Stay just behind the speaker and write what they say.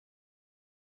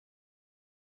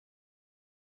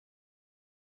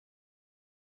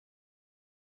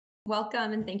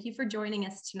Welcome and thank you for joining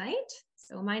us tonight.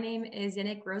 So my name is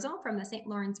Yannick Roson from the St.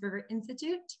 Lawrence River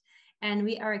Institute, and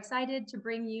we are excited to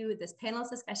bring you this panelist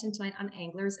discussion tonight on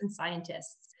anglers and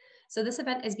scientists. So this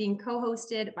event is being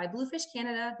co-hosted by Bluefish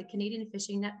Canada, the Canadian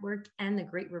Fishing Network, and the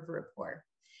Great River Rapport.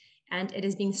 And it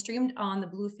is being streamed on the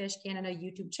Bluefish Canada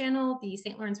YouTube channel, the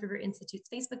St. Lawrence River Institute's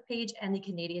Facebook page, and the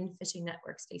Canadian Fishing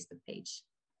Network's Facebook page.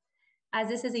 As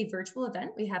this is a virtual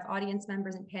event, we have audience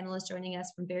members and panelists joining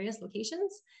us from various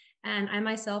locations, and I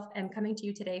myself am coming to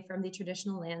you today from the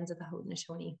traditional lands of the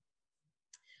Haudenosaunee.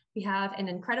 We have an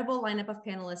incredible lineup of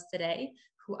panelists today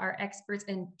who are experts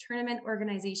in tournament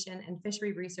organization and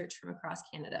fishery research from across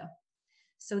Canada.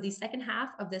 So the second half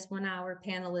of this 1 hour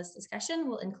panelist discussion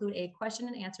will include a question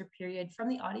and answer period from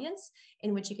the audience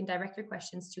in which you can direct your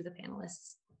questions to the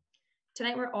panelists.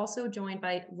 Tonight, we're also joined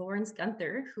by Lawrence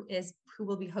Gunther, who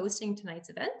will be hosting tonight's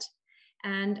event.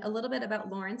 And a little bit about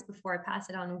Lawrence before I pass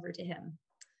it on over to him.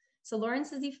 So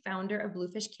Lawrence is the founder of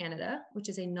Bluefish Canada, which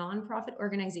is a nonprofit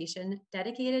organization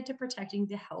dedicated to protecting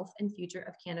the health and future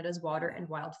of Canada's water and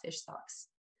wild fish stocks.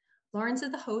 Lawrence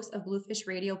is the host of Bluefish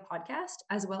Radio podcast,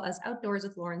 as well as Outdoors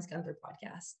with Lawrence Gunther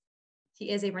podcast. He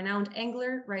is a renowned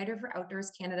angler, writer for Outdoors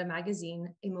Canada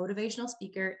magazine, a motivational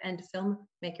speaker, and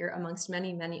filmmaker, amongst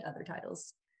many, many other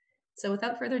titles. So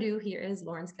without further ado, here is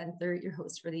Lawrence Gunther, your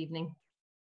host for the evening.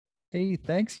 Hey,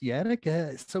 thanks, Yannick.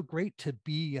 It's so great to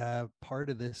be part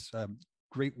of this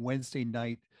great Wednesday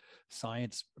night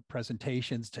science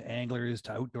presentations to anglers,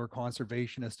 to outdoor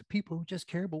conservationists, to people who just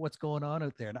care about what's going on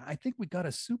out there. And I think we got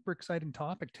a super exciting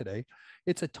topic today.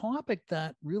 It's a topic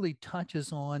that really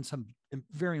touches on some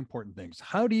very important things.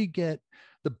 How do you get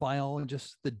the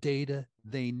biologists the data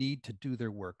they need to do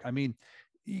their work? I mean,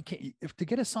 you can't, if to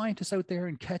get a scientist out there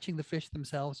and catching the fish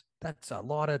themselves, that's a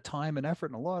lot of time and effort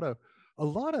and a lot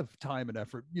of time and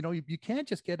effort. You know, you can't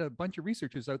just get a bunch of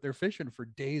researchers out there fishing for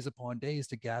days upon days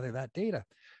to gather that data.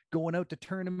 Going out to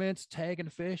tournaments, tagging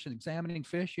fish and examining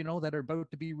fish, you know, that are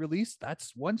about to be released,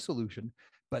 that's one solution.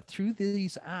 But through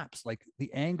these apps, like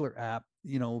the Angler app,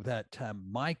 you know, that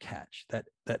MyCatch, that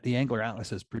the Angler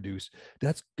Atlas has produced,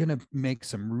 that's going to make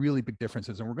some really big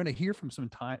differences. And we're going to hear from some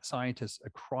scientists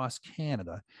across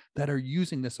Canada that are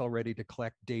using this already to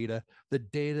collect data,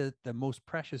 the most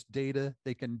precious data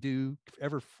they can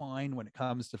ever find when it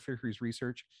comes to fisheries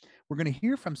research. We're going to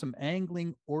hear from some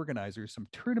angling organizers, some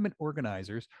tournament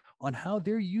organizers, on how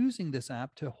they're using this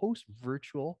app to host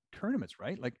virtual tournaments,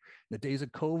 right? Like the days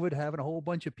of COVID, having a whole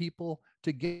bunch of people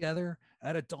together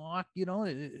at a dock, you know,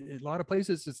 a lot of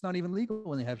places it's not even legal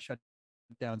when they have shut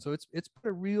down. So it's put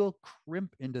a real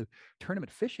crimp into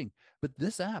tournament fishing. But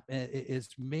this app is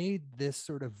made this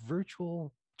sort of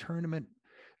virtual tournament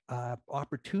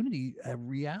opportunity a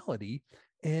reality.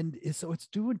 And so it's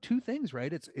doing two things,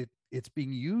 right? It's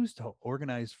being used to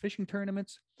organize fishing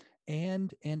tournaments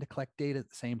and to collect data at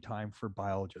the same time for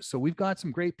biologists. So we've got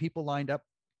some great people lined up.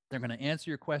 They're going to answer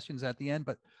your questions at the end,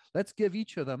 but let's give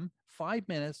each of them 5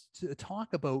 minutes to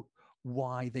talk about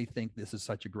why they think this is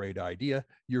such a great idea.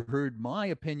 You heard my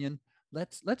opinion.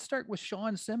 Let's start with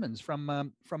Sean Simmons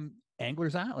from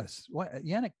Anglers Atlas.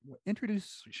 Yannick,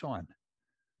 introduce Sean.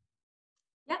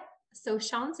 Yeah, so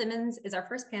Sean Simmons is our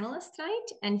first panelist tonight,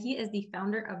 and he is the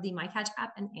founder of the MyCatch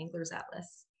app and Anglers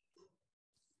Atlas.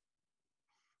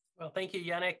 Well, thank you,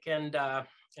 Yannick, and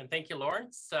thank you,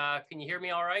 Lawrence. Can you hear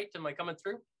me all right? Am I coming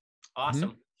through? Awesome.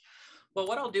 Mm-hmm. Well,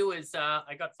 what I'll do is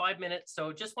I got 5 minutes,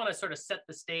 so just want to sort of set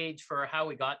the stage for how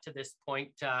we got to this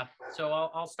point. So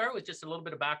I'll start with just a little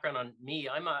bit of background on me.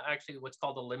 I'm actually what's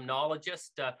called a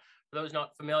limnologist. For those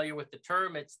not familiar with the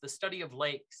term, it's the study of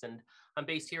lakes, and I'm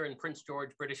based here in Prince George,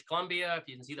 British Columbia. If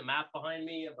you can see the map behind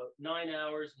me, about 9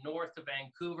 hours north of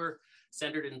Vancouver,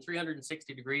 centered in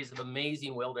 360 degrees of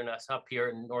amazing wilderness up here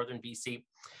in northern BC.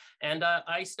 And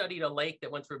I studied a lake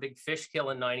that went through a big fish kill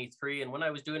in '93. And when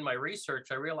I was doing my research,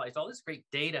 I realized all this great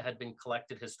data had been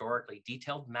collected historically,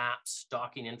 detailed maps,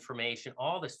 stocking information,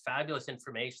 all this fabulous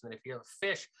information that if you have a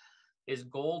fish is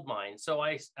gold mine. So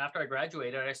after I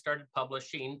graduated, I started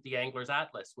publishing the Anglers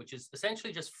Atlas, which is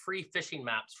essentially just free fishing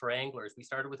maps for anglers. We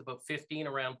started with about 15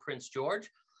 around Prince George.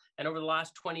 And over the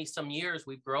last 20 some years,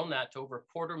 we've grown that to over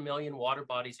 250,000 water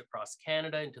bodies across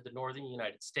Canada into the northern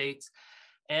United States.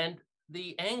 And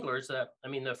the anglers, the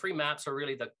free maps are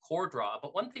really the core draw.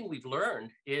 But one thing we've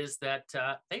learned is that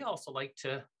they also like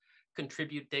to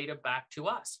contribute data back to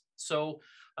us. So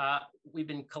we've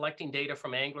been collecting data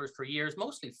from anglers for years,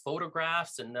 mostly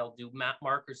photographs, and they'll do map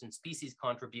markers and species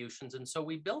contributions. And so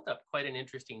we built up quite an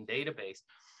interesting database.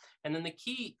 And then the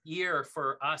key year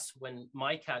for us when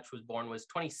MyCatch was born was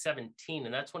 2017.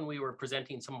 And that's when we were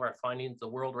presenting some of our findings at the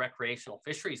World Recreational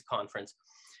Fisheries Conference.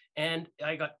 And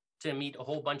I got to meet a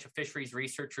whole bunch of fisheries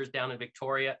researchers down in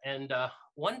Victoria. And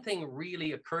one thing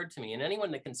really occurred to me, and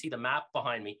anyone that can see the map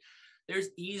behind me, there's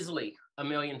easily 1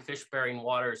 million fish-bearing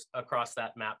waters across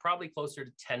that map, probably closer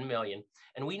to 10 million.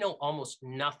 And we know almost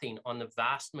nothing on the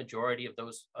vast majority of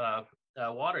those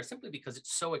waters, simply because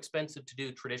it's so expensive to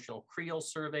do traditional creel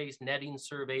surveys, netting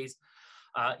surveys,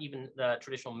 even the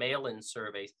traditional mail-in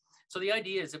surveys. So the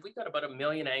idea is if we've got about 1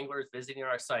 million anglers visiting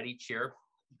our site each year,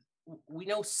 we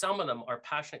know some of them are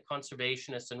passionate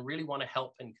conservationists and really want to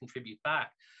help and contribute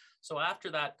back. So after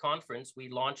that conference, we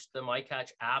launched the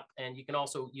MyCatch app, and you can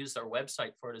also use our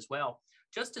website for it as well,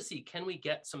 just to see, can we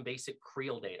get some basic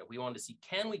creel data? We wanted to see,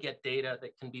 can we get data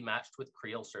that can be matched with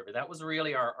creel survey? That was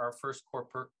really our first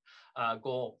corporate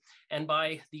goal. And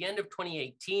by the end of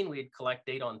 2018, we'd collect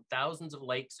data on thousands of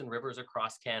lakes and rivers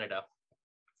across Canada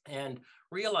and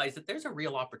realized that there's a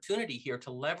real opportunity here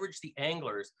to leverage the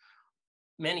anglers,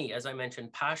 many, as I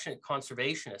mentioned, passionate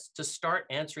conservationists, to start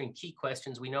answering key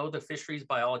questions. We know the fisheries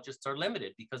biologists are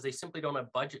limited because they simply don't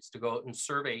have budgets to go out and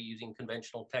survey using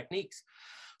conventional techniques.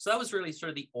 So that was really sort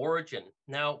of the origin.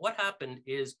 Now, what happened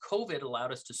is COVID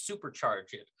allowed us to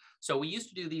supercharge it. So we used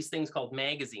to do these things called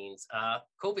magazines.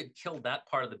 COVID killed that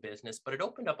part of the business, but it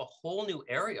opened up a whole new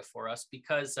area for us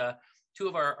because two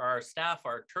of our staff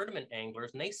are tournament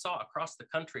anglers, and they saw across the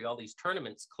country all these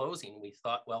tournaments closing. We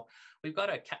thought, well, we've got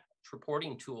a catch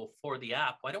reporting tool for the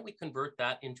app. Why don't we convert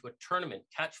that into a tournament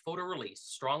catch photo release,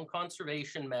 strong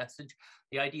conservation message?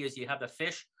 The idea is you have the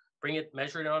fish, bring it,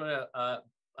 measure it on a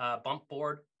bump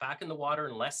board, back in the water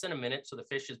in less than a minute, so the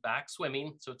fish is back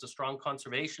swimming. So it's a strong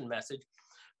conservation message.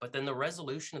 But then the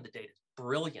resolution of the data is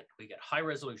brilliant. We get high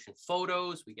resolution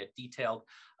photos, we get detailed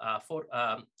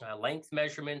length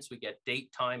measurements, we get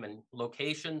date, time, and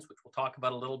locations, which we'll talk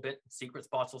about a little bit. Secret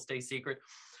spots will stay secret.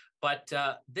 But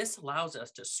this allows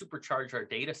us to supercharge our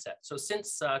data set. So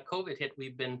since COVID hit,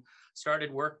 we've been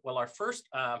started work. Well, our first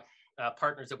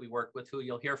partners that we work with, who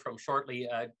you'll hear from shortly,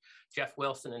 Jeff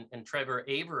Wilson and Trevor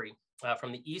Avery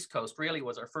from the East Coast, really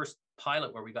was our first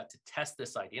pilot where we got to test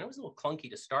this idea. And it was a little clunky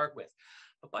to start with.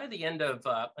 But by the end of,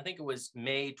 I think it was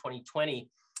May 2020,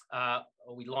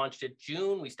 we launched it.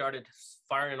 June, we started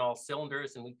firing all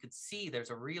cylinders, and we could see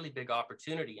there's a really big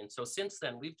opportunity. And so since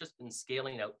then, we've just been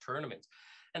scaling out tournaments.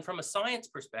 And from a science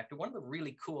perspective, one of the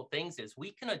really cool things is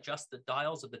we can adjust the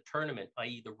dials of the tournament,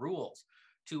 i.e. the rules,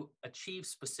 to achieve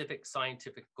specific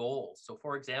scientific goals. So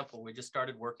for example, we just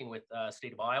started working with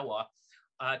state of Iowa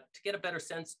to get a better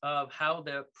sense of how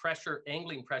the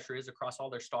angling pressure is across all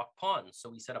their stocked ponds. So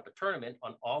we set up a tournament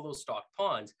on all those stocked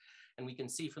ponds, and we can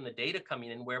see from the data coming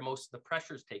in where most of the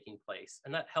pressure is taking place.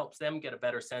 And that helps them get a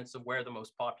better sense of where the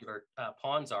most popular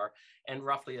ponds are and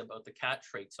roughly about the catch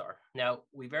rates are. Now,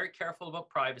 we're very careful about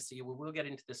privacy. We will get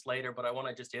into this later, but I want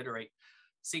to just iterate.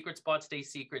 Secret spots stay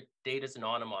secret, data is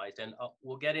anonymized, and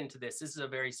we'll get into this. This is a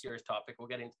very serious topic. We'll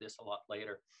get into this a lot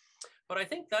later. But I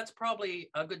think that's probably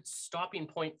a good stopping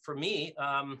point for me.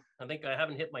 I think I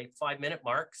haven't hit my 5-minute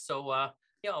mark. So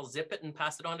yeah, I'll zip it and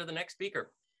pass it on to the next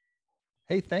speaker.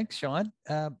 Hey, thanks, Sean.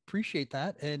 Appreciate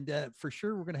that. And for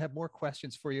sure, we're going to have more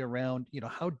questions for you around,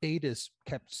 how data is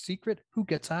kept secret, who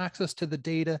gets access to the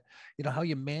data, how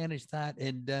you manage that.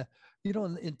 And,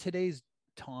 in today's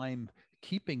time,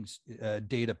 keeping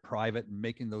data private and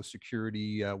making those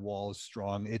security walls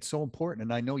strong, it's so important.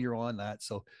 And I know you're on that.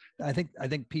 So I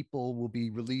think people will be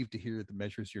relieved to hear the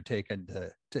measures you're taking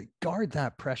to guard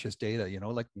that precious data,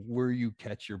 like where you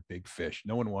catch your big fish.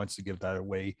 No one wants to give that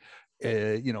away,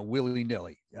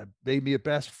 willy-nilly. They be a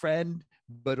best friend,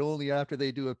 but only after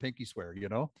they do a pinky swear,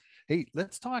 Hey,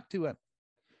 let's talk to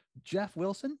Jeff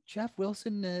Wilson. Jeff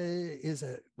Wilson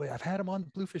I've had him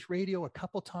on Bluefish Radio a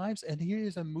couple times, and he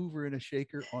is a mover and a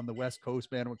shaker on the West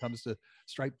Coast, man, when it comes to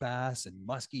striped bass and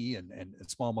muskie and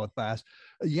smallmouth bass.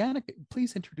 Yannick,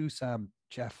 please introduce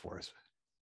Jeff for us.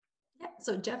 Yeah,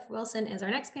 so Jeff Wilson is our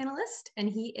next panelist, and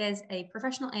he is a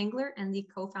professional angler and the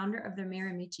co-founder of the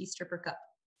Miramichi Stripper Cup.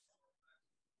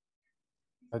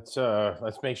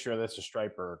 Let's make sure that's a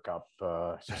striper cup,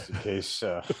 just in case,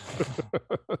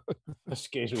 just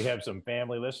in case we have some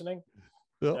family listening.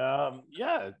 Yep.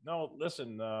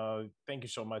 Listen, thank you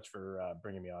so much for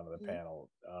bringing me onto the panel.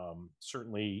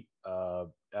 Certainly,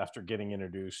 after getting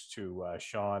introduced to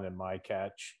Sean and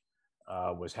MyCatch,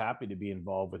 was happy to be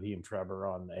involved with he and Trevor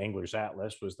on the Anglers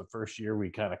Atlas. Was the first year we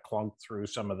kind of clunked through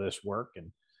some of this work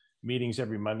and meetings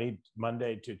every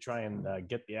Monday to try and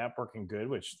get the app working good,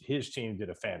 which his team did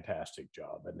a fantastic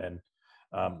job. And then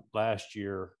last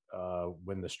year,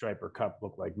 when the Striper Cup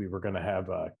looked like we were going to have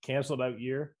a canceled out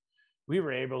year, we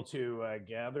were able to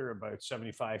gather about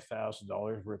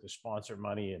 $75,000 worth of sponsor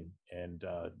money. And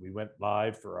we went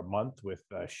live for a month with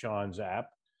Sean's app.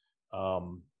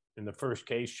 In the first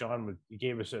case, he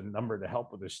gave us a number to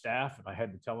help with his staff, and I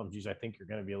had to tell him, geez, I think you're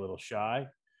going to be a little shy.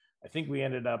 I think we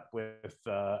ended up with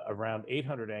around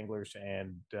 800 anglers,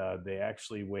 and they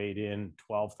actually weighed in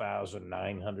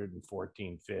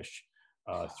 12,914 fish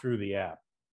through the app,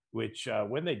 which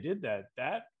when they did that,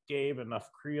 that gave enough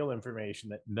creel information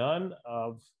that none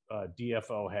of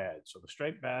DFO had. So the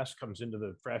striped bass comes into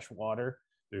the fresh water.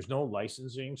 There's no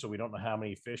licensing, so we don't know how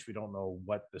many fish. We don't know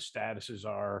what the statuses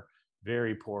are.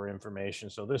 Very poor information.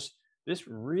 So this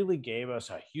really gave us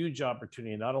a huge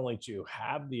opportunity not only to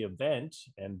have the event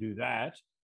and do that,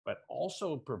 but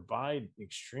also provide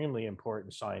extremely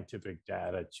important scientific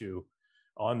data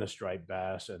on the striped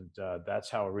bass. And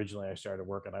that's how originally I started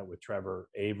working out with Trevor.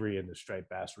 Avery and the striped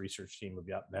bass research team will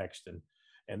be up next.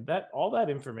 And that all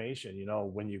that information,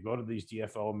 when you go to these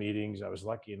DFO meetings, I was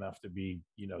lucky enough to be,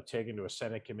 taken to a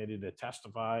Senate committee to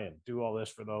testify and do all this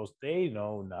for those. They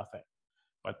know nothing.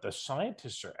 But the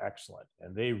scientists are excellent,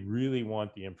 and they really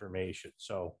want the information.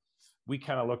 So we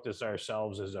kind of looked at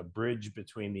ourselves as a bridge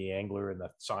between the angler and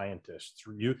the scientist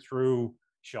through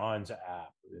Sean's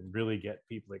app, and really get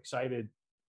people excited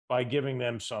by giving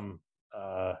them some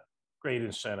great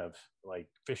incentive, like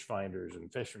fish finders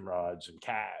and fishing rods and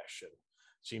cash, and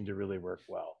seemed to really work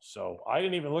well. So I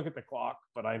didn't even look at the clock,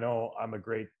 but I know I'm a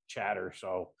great chatter.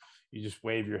 So you just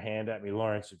wave your hand at me,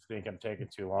 Lawrence, if you think I'm taking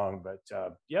too long. But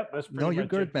yep, that's pretty much. No, you're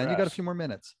good, man. You got a us. few more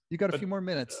minutes.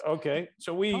 Okay,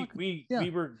 so we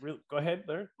were go ahead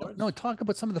there. No, talk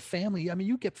about some of the family. I mean,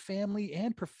 you get family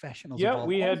and professionals. Yeah, involved.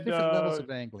 we All had different levels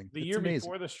of angling. The year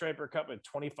before the Striper Cup had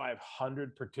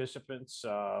 2,500 participants.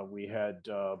 We had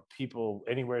people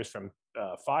anywhere from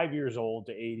 5 years old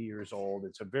to 80 years old.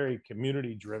 It's a very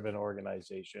community-driven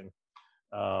organization.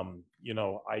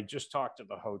 I just talked to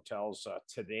the hotels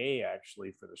today,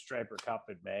 actually, for the Striper Cup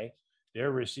in May.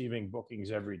 They're receiving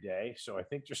bookings every day. So I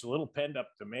think there's a little pent-up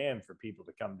demand for people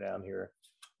to come down here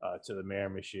to the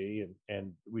Miramichi.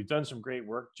 And we've done some great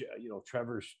work.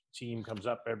 Trevor's team comes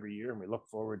up every year, and we look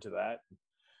forward to that.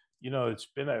 It's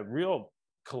been a real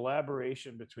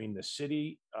collaboration between the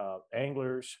city,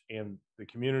 anglers, and the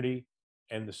community,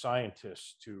 and the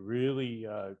scientists to really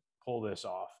pull this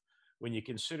off. When you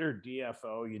consider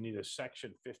DFO, you need a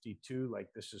Section 52.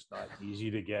 Like, this is not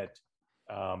easy to get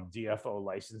DFO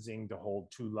licensing to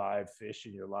hold 2 live fish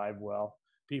in your live well.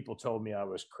 People told me I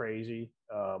was crazy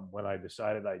when I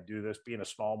decided I'd do this, being a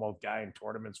smallmouth guy in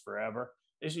tournaments forever.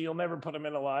 They said, you'll never put them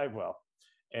in a live well.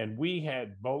 And we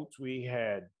had boats, we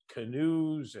had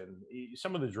canoes, and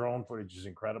some of the drone footage is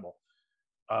incredible.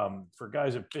 For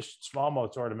guys that fish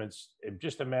smallmouth tournaments,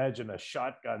 just imagine a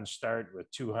shotgun start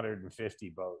with 250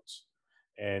 boats.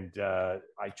 And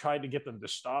I tried to get them to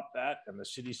stop that, and the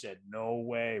city said, no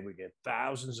way. We get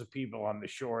thousands of people on the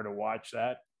shore to watch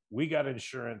that. We got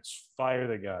insurance, fire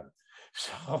the gun.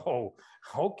 So,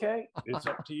 okay, it's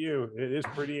up to you. It is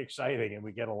pretty exciting, and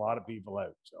we get a lot of people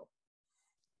out. So,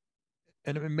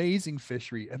 an amazing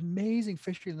fishery.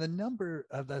 The number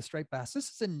of the striped bass, this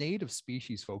is a native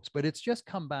species, folks, but it's just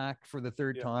come back for the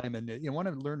third time. And you want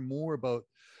to learn more about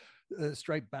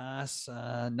striped bass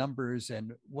numbers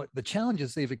and what the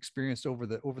challenges they've experienced over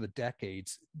the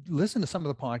decades. Listen to some of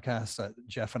the podcasts that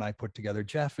Jeff and I put together.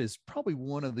 Jeff is probably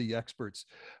one of the experts,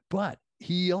 but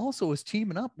he also is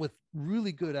teaming up with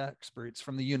really good experts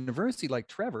from the university, like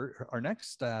Trevor, our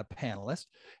next panelist.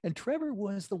 And Trevor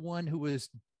was the one who was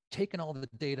taking all the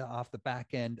data off the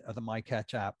back end of the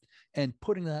MyCatch app and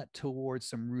putting that towards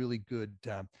some really good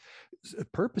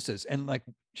purposes. And like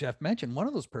Jeff mentioned, one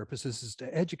of those purposes is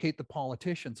to educate the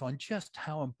politicians on just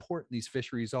how important these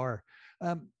fisheries are.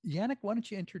 Yannick, why don't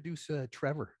you introduce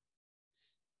Trevor?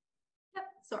 Yep.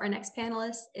 So our next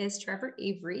panelist is Trevor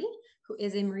Avery, who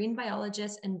is a marine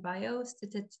biologist and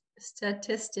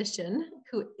biostatistician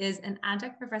who is an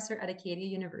adjunct professor at Acadia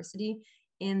University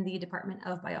in the Department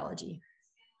of Biology.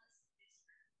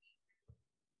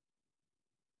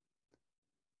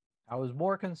 I was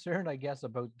more concerned, I guess,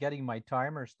 about getting my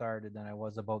timer started than I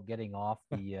was about getting off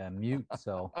the mute.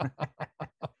 So,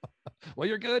 well,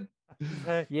 you're good.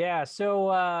 Yeah. So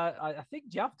I think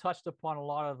Jeff touched upon a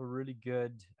lot of the really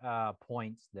good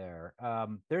points there.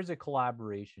 There's a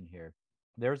collaboration here.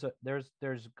 There's a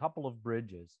couple of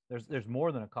bridges. There's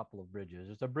more than a couple of bridges.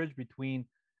 There's a bridge between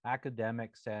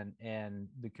academics and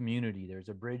the community. There's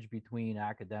a bridge between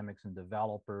academics and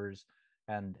developers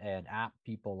and app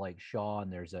people like Sean.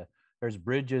 There's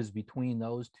bridges between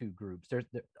those two groups. They're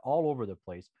all over the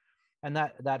place. And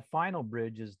that final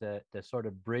bridge is the sort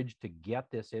of bridge to get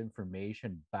this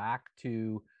information back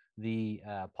to the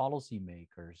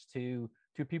policymakers, to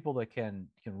people that can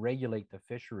regulate the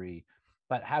fishery,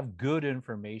 but have good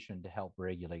information to help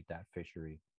regulate that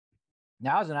fishery.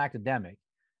 Now, as an academic,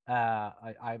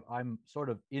 I'm sort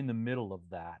of in the middle of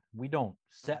that. We don't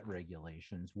set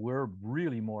regulations. We're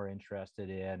really more interested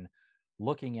in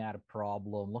looking at a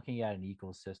problem, looking at an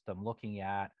ecosystem, looking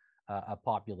at a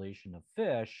population of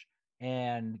fish,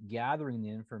 and gathering the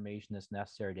information that's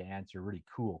necessary to answer really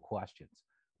cool questions.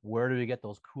 Where do we get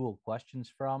those cool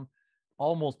questions from?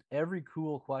 Almost every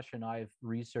cool question I've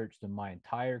researched in my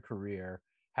entire career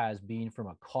has been from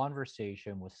a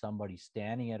conversation with somebody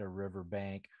standing at a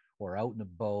riverbank or out in a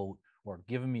boat, or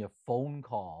giving me a phone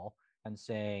call and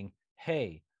saying,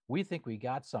 hey, we think we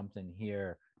got something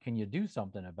here. Can you do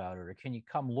something about it? Or can you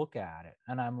come look at it?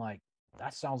 And I'm like,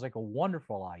 that sounds like a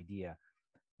wonderful idea.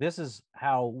 This is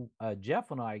how Jeff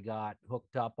and I got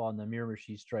hooked up on the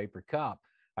Miramichi Striper Cup.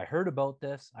 I heard about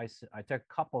this. I took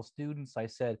a couple of students. I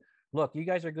said, look, you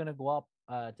guys are going to go up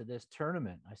to this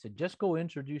tournament. I said, just go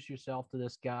introduce yourself to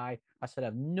this guy. I said, I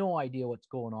have no idea what's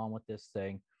going on with this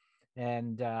thing,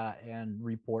 and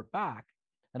report back.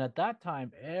 And at that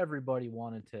time, everybody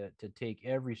wanted to take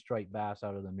every striped bass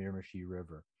out of the Miramichi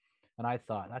River. And I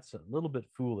thought, that's a little bit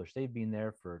foolish. They've been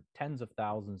there for tens of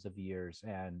thousands of years,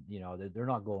 and they're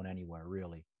not going anywhere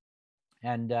really.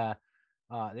 And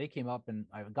they came up, and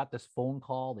I got this phone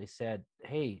call. They said,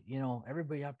 hey,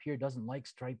 everybody up here doesn't like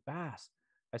striped bass.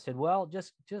 I said, well,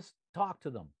 just talk to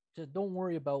them. Just don't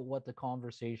worry about what the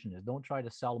conversation is. Don't try to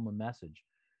sell them a message.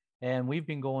 And we've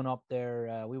been going up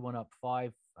there. We went up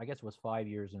 5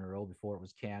 years in a row before it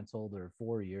was canceled, or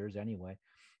 4 years anyway.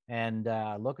 And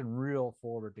looking real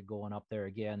forward to going up there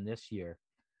again this year.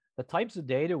 The types of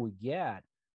data we get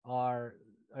are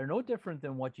no different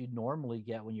than what you'd normally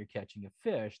get when you're catching a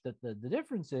fish. That the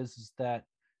difference is that,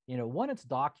 when it's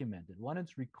documented, when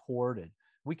it's recorded,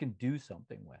 we can do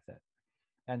something with it.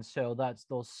 And so that's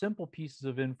those simple pieces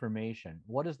of information.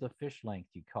 What is the fish length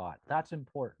you caught? That's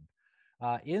important.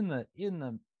 In the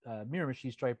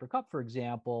Miramichi Striper Cup, for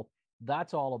example,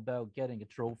 that's all about getting a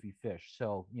trophy fish.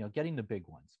 So, getting the big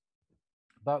ones.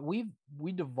 But we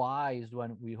devised,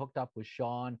 when we hooked up with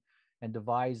Sean and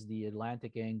devised the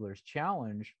Atlantic Anglers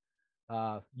Challenge,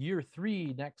 year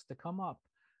 3 next to come up.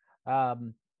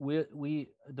 We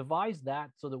devised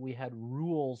that so that we had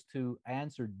rules to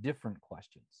answer different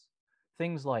questions.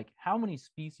 Things like, how many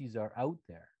species are out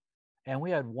there? And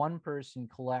we had one person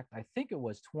collect, I think it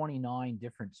was 29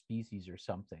 different species or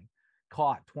something,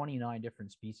 caught 29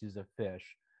 different species of fish.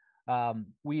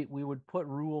 We would put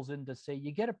rules in to say,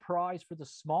 you get a prize for the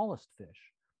smallest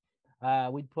fish.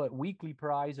 We'd put weekly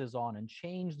prizes on and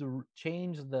change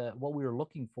the what we were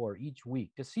looking for each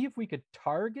week to see if we could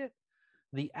target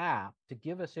the app to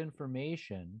give us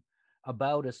information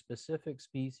about a specific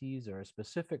species or a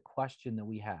specific question that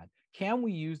we had. Can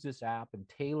we use this app and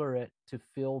tailor it to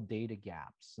fill data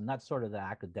gaps? And that's sort of the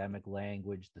academic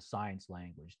language, the science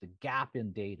language, the gap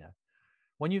in data.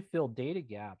 When you fill data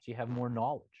gaps, you have more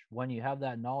knowledge. When you have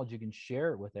that knowledge, you can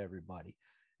share it with everybody.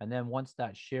 And then once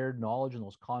that shared knowledge and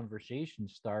those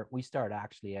conversations start, we start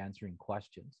actually answering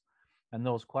questions. And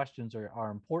those questions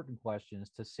are important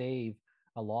questions to save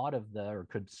a lot of or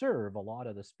could serve a lot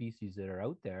of the species that are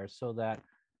out there, so that,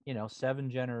 7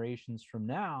 generations from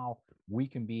now, we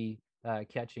can be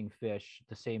catching fish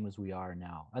the same as we are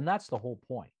now. And that's the whole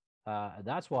point.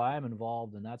 That's why I'm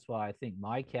involved. And that's why I think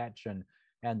MyCatch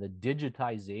and the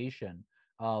digitization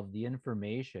of the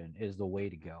information is the way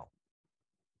to go.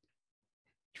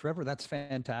 Trevor, that's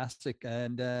fantastic.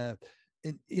 And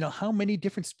how many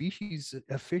different species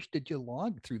of fish did you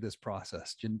log through this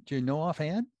process? Do you know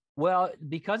offhand? Well,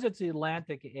 because it's the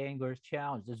Atlantic Anglers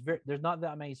Challenge, there's not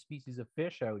that many species of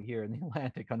fish out here in the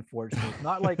Atlantic, unfortunately.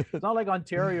 It's not like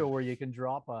Ontario, where you can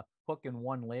drop a hook in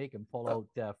one lake and pull out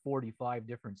 45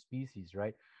 different species,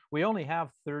 right? We only have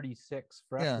 36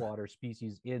 freshwater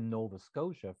species in Nova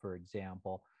Scotia, for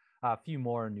example, a few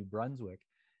more in New Brunswick.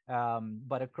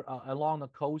 But along the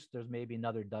coast, there's maybe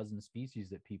another dozen species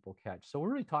that people catch. So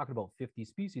we're really talking about 50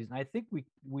 species. And I think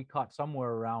we caught somewhere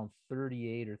around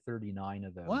 38 or 39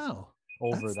 of those. Wow.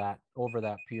 Over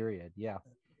that period. Yeah.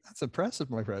 That's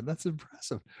impressive, my friend. That's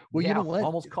impressive. Well, yeah, you know what?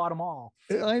 Almost caught them all.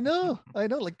 I know,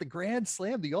 like the Grand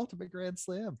Slam, the ultimate Grand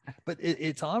Slam. But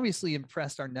it's obviously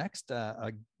impressed our next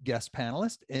guest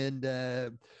panelist.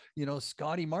 And,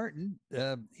 Scottie Martin,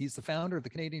 he's the founder of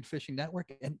the Canadian Fishing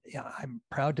Network. And I'm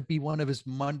proud to be one of his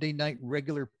Monday night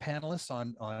regular panelists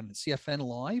on CFN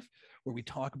Live, where we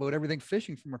talk about everything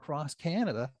fishing from across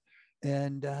Canada.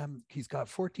 And he's got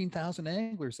 14,000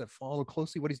 anglers that follow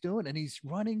closely what he's doing. And he's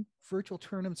running virtual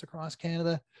tournaments across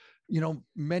Canada,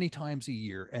 many times a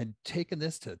year, and taking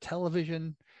this to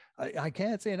television. I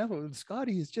can't say enough.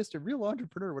 Scottie is just a real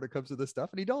entrepreneur when it comes to this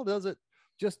stuff. And he all does it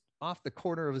just off the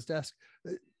corner of his desk.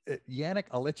 Yannick,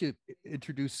 I'll let you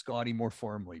introduce Scottie more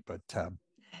formally, but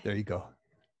there you go.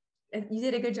 You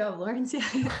did a good job, Lawrence.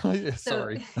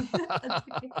 Sorry.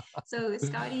 Okay. So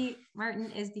Scottie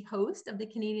Martin is the host of the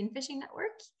Canadian Fishing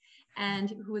Network,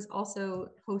 and who is also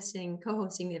co-hosting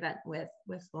the event with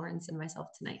Lawrence and myself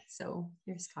tonight. So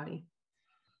here's Scottie.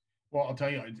 Well, I'll tell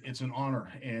you, it's an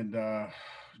honor, and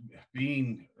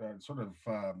being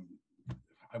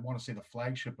I want to say the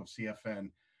flagship of CFN.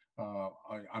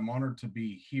 I'm honored to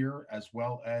be here as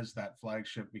well as that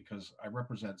flagship because I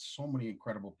represent so many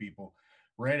incredible people.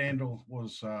 Red Andal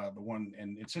was the one,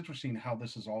 and it's interesting how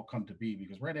this has all come to be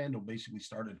because Red Andal basically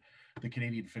started the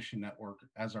Canadian Fishing Network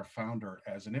as our founder,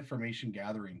 as an information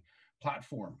gathering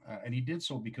platform. And he did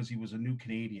so because he was a new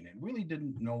Canadian and really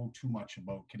didn't know too much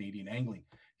about Canadian angling.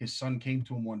 His son came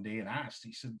to him one day and asked,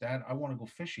 he said, "Dad, I want to go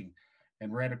fishing."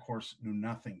 And Red, of course, knew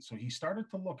nothing. So he started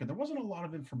to look, and there wasn't a lot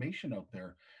of information out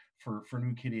there for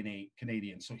new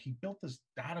Canadians. So he built this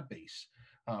database,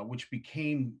 which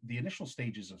became the initial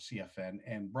stages of CFN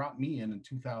and brought me in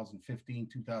 2015,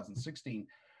 2016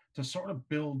 to sort of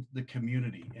build the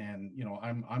community. And, you know,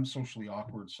 I'm socially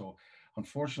awkward. So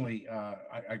unfortunately,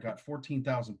 I got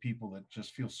 14,000 people that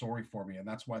just feel sorry for me, and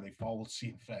that's why they follow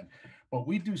CFN. But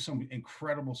we do some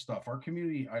incredible stuff. Our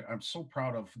community, I'm so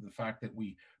proud of the fact that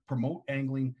we promote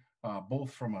angling,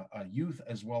 both from a youth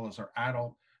as well as our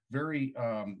adult, very,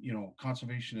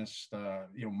 conservationist,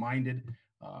 minded.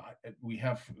 We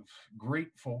have great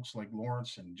folks like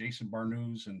Lawrence and Jason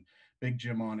Barnews and Big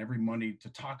Jim on every Monday to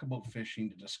talk about fishing,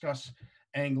 to discuss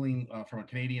angling from a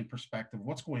Canadian perspective,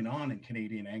 what's going on in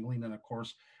Canadian angling, and of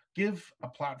course, give a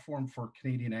platform for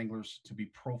Canadian anglers to be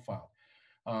profiled.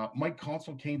 Mike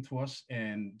Consul came to us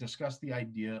and discussed the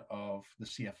idea of the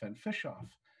CFN Fish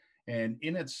Off. And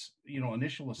in its,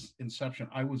 initial inception,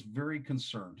 I was very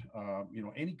concerned,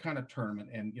 any kind of tournament.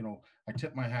 And, I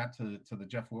tip my hat to the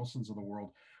Jeff Wilsons of the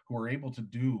world who are able to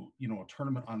do, a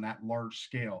tournament on that large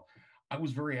scale. I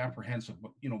was very apprehensive,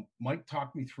 but, Mike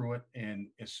talked me through it. And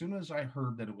as soon as I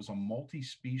heard that it was a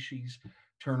multi-species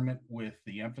tournament with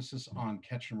the emphasis on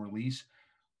catch and release,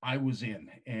 I was in.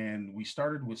 And we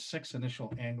started with 6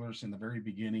 initial anglers in the very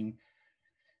beginning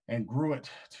and grew it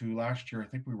to last year. I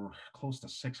think we were close to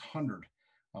 600.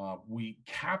 We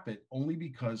cap it only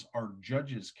because our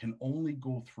judges can only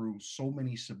go through so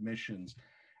many submissions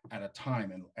at a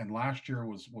time. And last year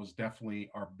was definitely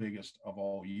our biggest of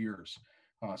all years.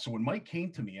 So when Mike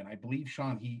came to me, and I believe,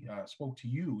 Sean, he spoke to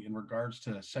you in regards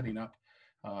to setting up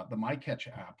the MyCatch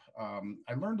app,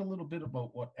 I learned a little bit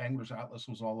about what Anglers Atlas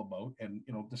was all about, and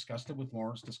discussed it with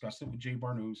Lawrence, discussed it with Jay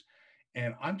Barnews,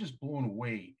 and I'm just blown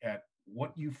away at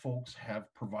what you folks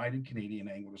have provided Canadian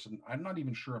anglers. And I'm not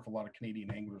even sure if a lot of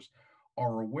Canadian anglers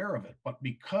are aware of it, but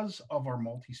because of our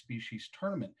multi-species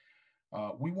tournament,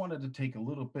 we wanted to take a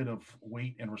little bit of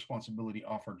weight and responsibility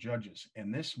off our judges.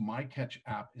 And this MyCatch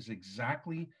app is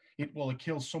exactly, it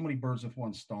kills so many birds with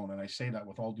one stone. And I say that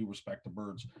with all due respect to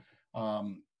birds.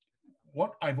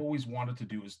 What I've always wanted to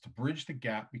do is to bridge the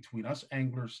gap between us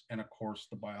anglers and, of course,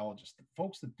 the biologists, the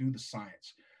folks that do the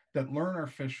science, that learn our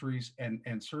fisheries and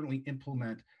certainly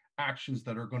implement actions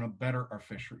that are going to better our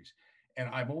fisheries. And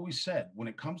I've always said, when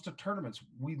it comes to tournaments,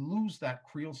 we lose that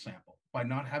creel sample by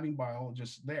not having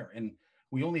biologists there. And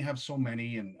we only have so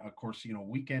many. And of course,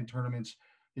 weekend tournaments,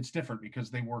 it's different because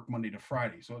they work Monday to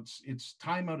Friday. So it's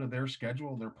time out of their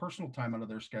schedule, their personal time out of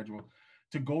their schedule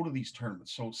to go to these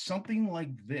tournaments. So something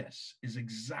like this is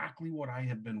exactly what I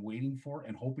have been waiting for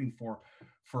and hoping for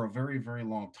a very, very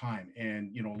long time.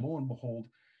 And, lo and behold,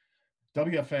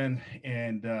 WFN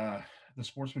and the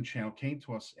Sportsman Channel came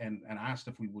to us and asked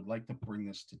if we would like to bring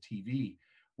this to TV.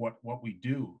 What we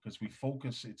do, because we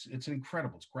focus, it's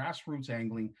incredible. It's grassroots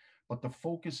angling, but the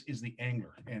focus is the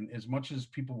angler. And as much as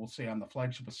people will say I'm the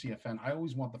flagship of CFN, I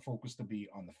always want the focus to be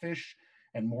on the fish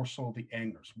and more so the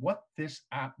anglers. What this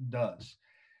app does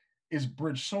is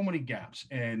bridge so many gaps.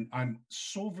 And I'm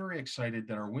so very excited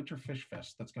that our Winter Fish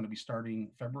Fest that's going to be starting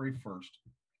February 1st,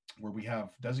 where we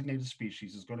have designated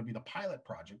species, is going to be the pilot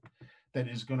project that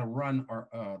is going to run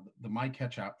our the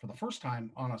MyCatch app for the first time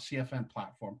on a CFN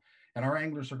platform. And our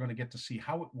anglers are going to get to see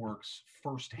how it works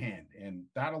firsthand. And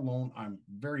that alone, I'm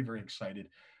very, very excited.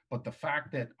 But the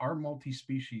fact that our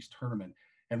multi-species tournament,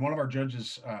 and one of our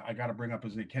judges, I got to bring up,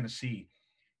 is in Tennessee,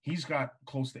 he's got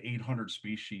close to 800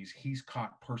 species he's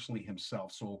caught personally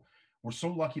himself. So we're so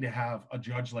lucky to have a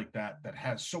judge like that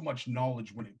has so much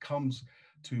knowledge when it comes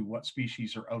to what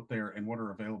species are out there and what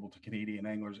are available to Canadian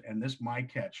anglers. And this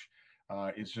MyCatch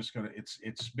is just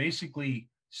it's basically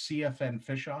CFN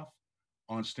Fish Off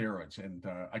on steroids. And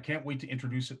I can't wait to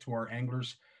introduce it to our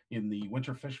anglers in the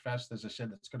Winter Fish Fest. As I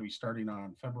said, it's going to be starting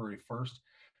on February 1st.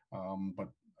 But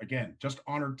again, just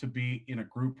honored to be in a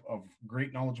group of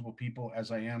great knowledgeable people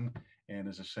as I am. And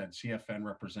as I said, CFN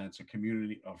represents a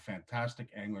community of fantastic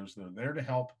anglers. They're there to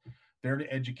help, there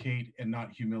to educate and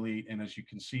not humiliate. And as you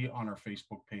can see on our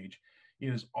Facebook page, it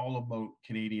is all about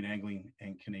Canadian angling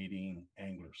and Canadian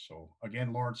anglers. So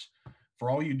again, Lawrence, for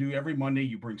all you do every Monday,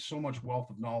 you bring so much wealth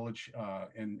of knowledge,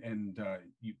 and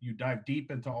you dive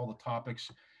deep into all the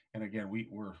topics. And again,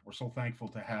 we're so thankful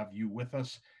to have you with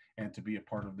us and to be a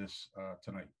part of this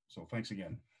tonight. So thanks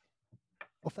again.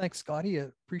 Well, thanks, Scottie. I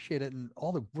appreciate it. And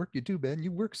all the work you do, Ben.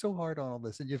 You work so hard on all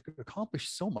this and you've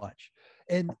accomplished so much.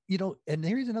 And, and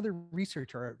here's another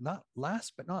researcher, not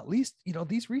last but not least,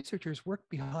 these researchers work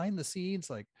behind the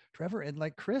scenes like Trevor and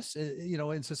like Chris,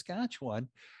 in Saskatchewan,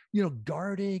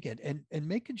 guarding and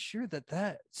making sure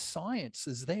that science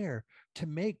is there to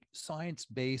make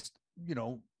science-based,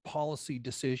 policy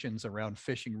decisions around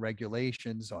fishing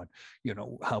regulations on,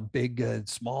 how big and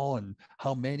small and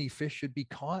how many fish should be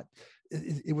caught.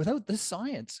 Without this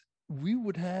science, we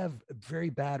would have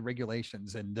very bad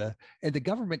regulations, and the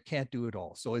government can't do it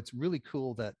all. So it's really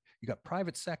cool that you got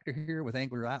private sector here with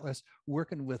Angler Atlas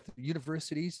working with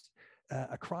universities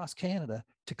across Canada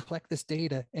to collect this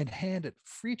data and hand it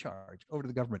free charge over to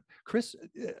the government. Chris,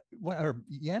 or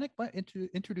Yannick,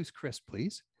 introduce Chris,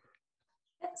 please.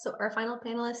 So our final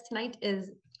panelist tonight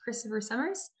is Christopher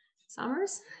Summers,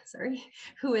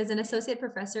 who is an associate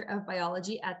professor of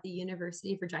biology at the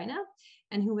University of Regina,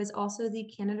 and who is also the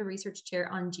Canada Research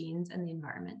Chair on Genes and the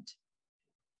Environment.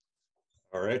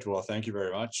 All right, well, thank you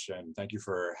very much, and thank you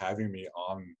for having me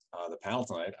on the panel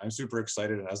tonight. I'm super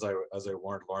excited, and as I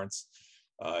warned Lawrence,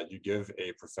 you give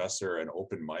a professor an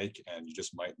open mic, and you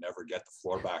just might never get the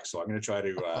floor back. So I'm going to try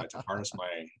to harness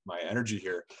my energy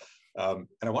here. And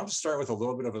I wanted to start with a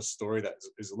little bit of a story that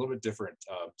is a little bit different.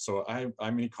 So I'm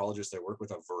an ecologist. I work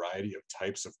with a variety of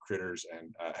types of critters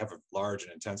and have a large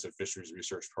and intensive fisheries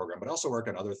research program, but I also work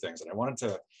on other things. And I wanted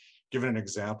to give an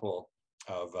example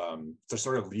of to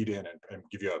sort of lead in and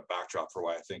give you a backdrop for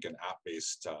why I think an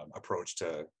app-based approach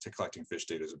to collecting fish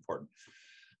data is important.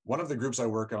 One of the groups I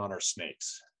work on are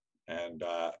snakes. And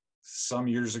some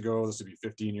years ago, this would be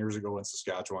 15 years ago in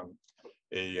Saskatchewan,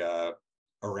 a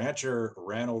rancher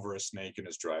ran over a snake in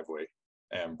his driveway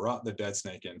and brought the dead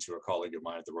snake into a colleague of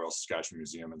mine at the Royal Saskatchewan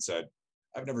Museum and said,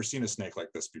 "I've never seen a snake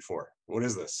like this before. What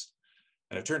is this?"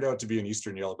 And it turned out to be an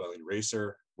eastern yellow-bellied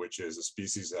racer, which is a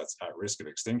species that's at risk of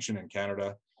extinction in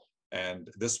Canada. And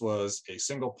this was a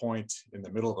single point in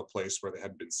the middle of a place where they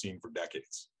hadn't been seen for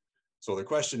decades. So the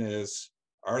question is,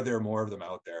 are there more of them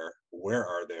out there? Where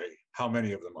are they? How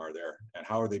many of them are there? And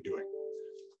how are they doing?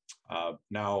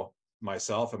 Now,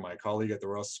 myself and my colleague at the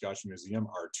Royal Saskatchewan Museum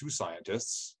are two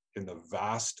scientists in the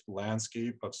vast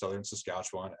landscape of southern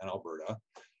Saskatchewan and Alberta,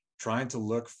 trying to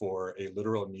look for a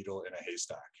literal needle in a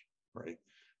haystack, right?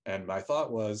 And my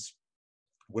thought was,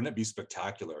 wouldn't it be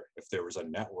spectacular if there was a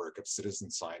network of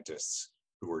citizen scientists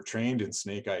who were trained in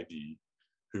snake ID,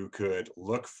 who could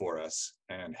look for us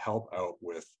and help out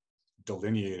with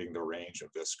delineating the range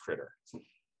of this critter?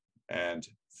 And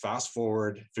fast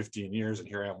forward 15 years, and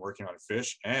here I am working on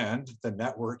fish, and the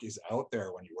network is out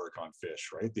there when you work on fish,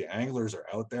 right? The anglers are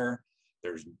out there.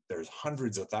 There's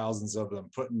hundreds of thousands of them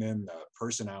putting in the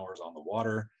person hours on the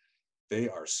water. They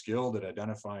are skilled at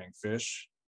identifying fish.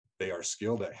 They are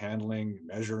skilled at handling,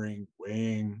 measuring,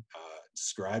 weighing,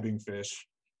 describing fish.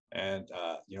 And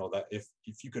that if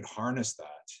you could harness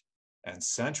that and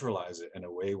centralize it in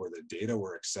a way where the data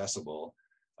were accessible,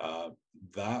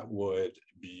 that would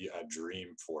be a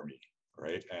dream for me,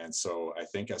 right? And so I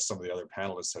think, as some of the other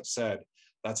panelists have said,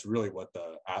 that's really what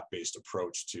the app-based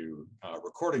approach to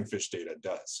recording fish data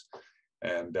does.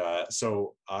 And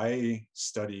so I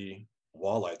study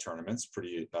walleye tournaments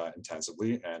pretty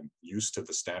intensively and used to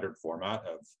the standard format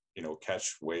of,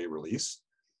 catch, weigh, release.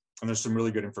 And there's some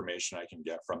really good information I can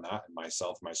get from that. And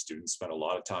myself, my students spend a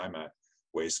lot of time at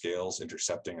weigh scales,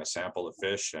 intercepting a sample of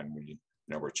fish, and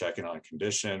we're checking on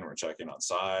condition, we're checking on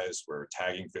size, we're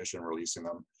tagging fish and releasing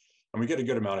them. And we get a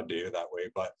good amount of data that way,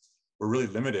 but we're really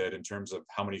limited in terms of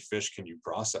how many fish can you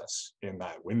process in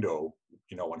that window,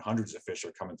 when hundreds of fish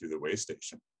are coming through the weigh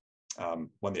station.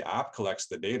 When the app collects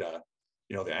the data,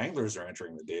 the anglers are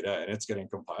entering the data and it's getting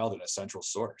compiled in a central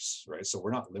source, right? So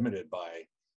we're not limited by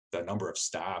the number of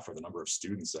staff or the number of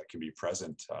students that can be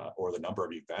present or the number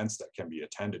of events that can be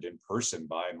attended in person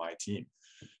by my team.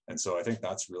 And so I think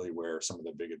that's really where some of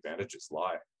the big advantages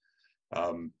lie.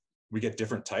 We get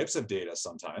different types of data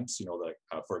sometimes,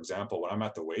 for example, when I'm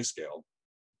at the weigh scale,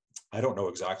 I don't know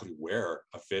exactly where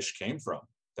a fish came from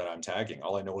that I'm tagging.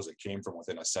 All I know is it came from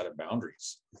within a set of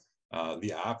boundaries.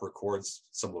 the app records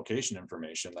some location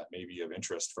information that may be of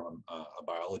interest from a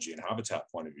biology and habitat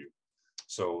point of view.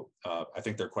 So I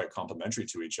think they're quite complementary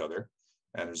to each other,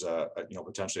 and there's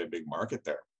potentially a big market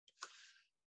there.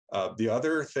 The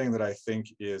other thing that I think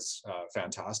is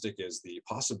fantastic is the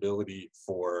possibility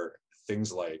for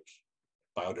things like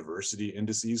biodiversity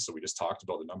indices. So we just talked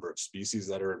about the number of species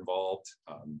that are involved.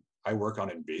 I work on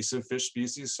invasive fish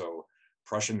species, so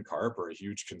Prussian carp are a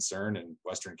huge concern in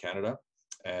Western Canada.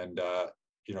 And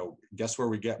guess where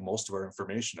we get most of our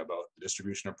information about the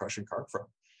distribution of Prussian carp from?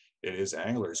 It is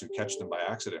anglers who catch them by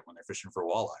accident when they're fishing for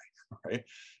walleye, right?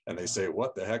 And they say,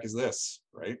 what the heck is this,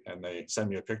 right? And they send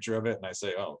me a picture of it and I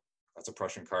say, oh, that's a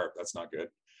Prussian carp, that's not good,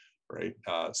 right?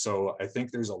 So I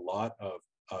think there's a lot of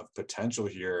potential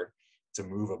here to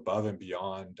move above and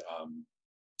beyond,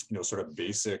 sort of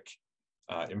basic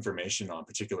information on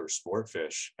particular sport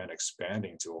fish and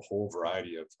expanding to a whole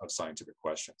variety of scientific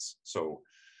questions. So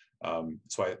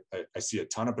I see a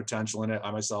ton of potential in it.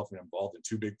 I myself am involved in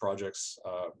 2 big projects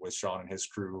with Sean and his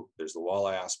crew. There's the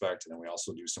walleye aspect, and then we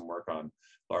also do some work on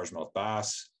largemouth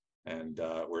bass, and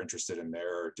we're interested in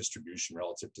their distribution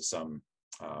relative to some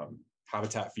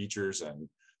habitat features and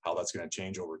how that's going to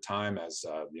change over time as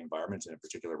the environment in a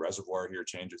particular reservoir here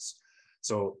changes.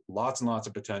 So lots and lots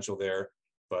of potential there.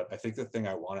 But I think the thing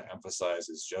I want to emphasize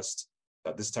is just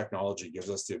that this technology gives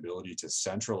us the ability to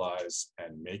centralize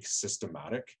and make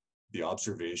systematic the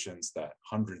observations that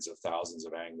hundreds of thousands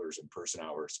of anglers and person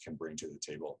hours can bring to the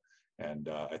table. And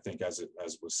I think as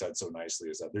was said so nicely,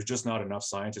 is that there's just not enough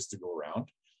scientists to go around.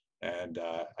 And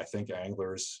I think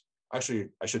anglers, actually,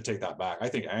 I should take that back. I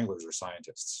think anglers are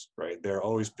scientists, right? They're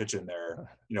always pitching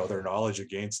their knowledge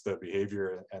against the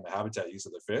behavior and the habitat use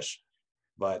of the fish.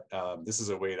 But this is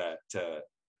a way to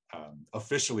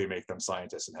officially make them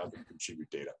scientists and have them contribute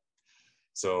data.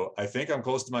 So I think I'm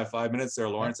close to my 5 minutes there,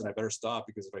 Lawrence, and I better stop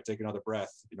because if I take another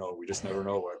breath, we just never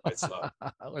know where it might stop.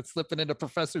 Let's slip it into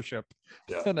professorship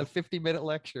yeah. in a 50-minute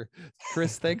lecture.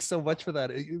 Chris, thanks so much for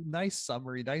that. Nice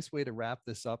summary, nice way to wrap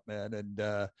this up, man.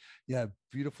 And yeah,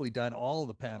 beautifully done. All of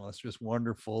the panelists, just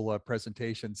wonderful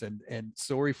presentations. And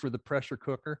sorry for the pressure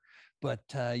cooker, but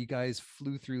you guys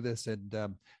flew through this. And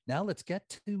now let's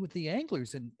get to the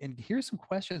anglers and here's some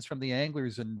questions from the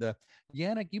anglers. And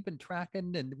Yannick, you've been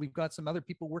tracking, and we've got some other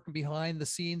people working behind the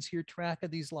scenes here tracking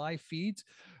these live feeds.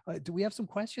 Do we have some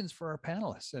questions for our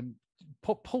panelists? And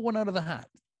pull one out of the hat.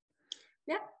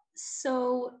 Yeah.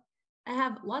 So I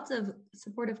have lots of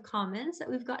supportive comments that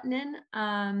we've gotten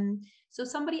in. So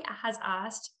somebody has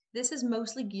asked, this is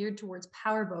mostly geared towards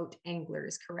powerboat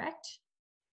anglers, correct?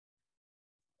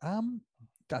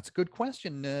 That's a good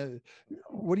question.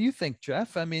 What do you think,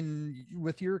 Jeff? I mean,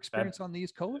 with your experience on the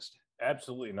East Coast?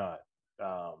 Absolutely not.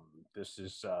 This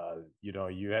is, you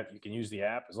can use the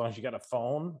app as long as you got a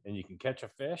phone and you can catch a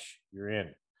fish, you're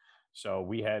in. So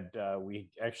we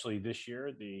actually this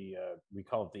year, we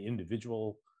call it the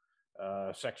individual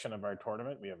section of our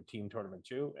tournament. We have a team tournament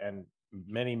too. And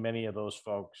many of those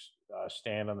folks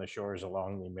stand on the shores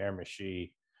along the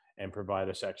Miramichi and provide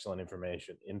us excellent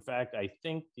information. In fact, I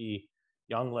think the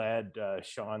young lad,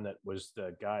 Sean, that was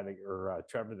the guy that, or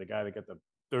Trevor, the guy that got the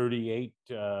 38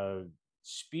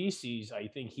 species, I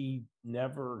think he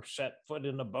never set foot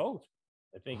in a boat.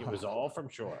 I think it was all from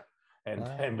shore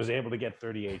and was able to get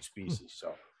 38 species.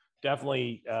 So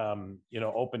definitely,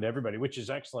 open to everybody, which is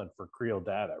excellent for Creel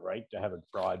data, right? To have a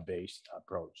broad-based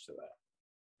approach to that.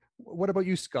 What about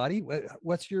you, Scottie?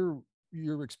 What's your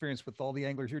experience with all the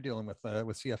anglers you're dealing with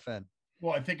CFN?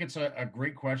 Well, I think it's a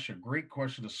great question. Great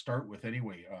question to start with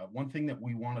anyway. One thing that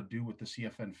we want to do with the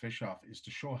CFN Fish Off is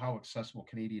to show how accessible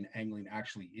Canadian angling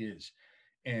actually is.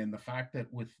 And the fact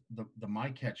that with the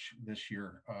MyCatch this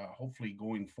year, hopefully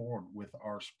going forward with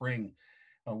our spring,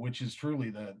 which is truly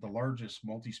the largest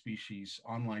multi-species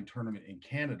online tournament in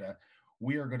Canada,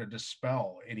 we are going to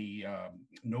dispel any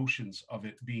notions of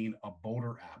it being a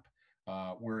boater app.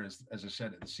 Whereas, as I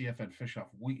said, at the CFN Fish Off,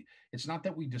 it's not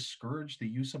that we discourage the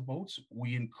use of boats,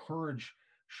 we encourage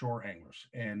shore anglers.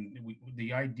 And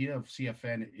the idea of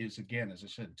CFN is, again, as I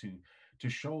said, to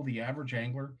show the average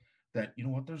angler that, you know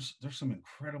what, there's some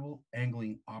incredible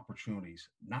angling opportunities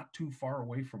not too far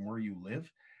away from where you live,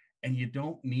 and you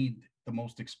don't need the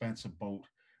most expensive boat,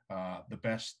 the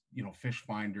best, fish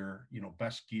finder,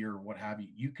 best gear, what have you.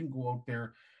 You can go out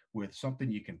there with something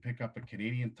you can pick up at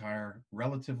Canadian Tire,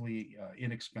 relatively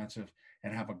inexpensive,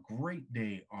 and have a great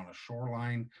day on a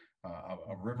shoreline,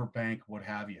 a riverbank, what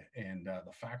have you. And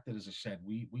the fact that, as I said,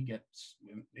 we get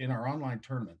in our online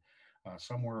tournament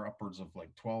somewhere upwards of like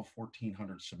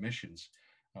 1,400 submissions,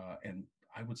 and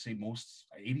I would say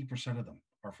 80% of them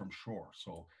are from shore.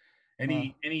 So,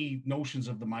 Any notions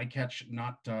of the MyCatch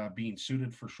not being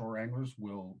suited for shore anglers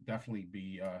will definitely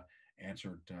be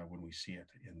answered when we see it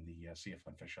in the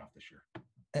CFN Fish Off this year.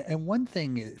 And one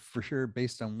thing for sure,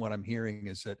 based on what I'm hearing,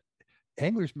 is that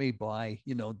anglers may buy,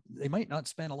 they might not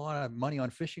spend a lot of money on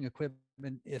fishing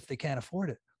equipment if they can't afford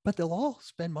it, but they'll all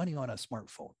spend money on a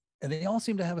smartphone. And they all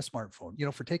seem to have a smartphone,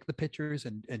 for taking the pictures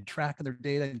and tracking their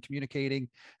data and communicating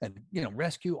and,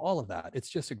 rescue, all of that. It's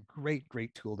just a great,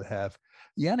 great tool to have.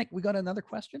 Yannick, we got another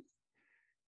question?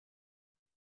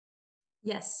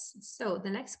 Yes. So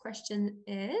the next question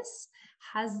is,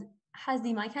 has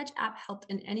the MyCatch app helped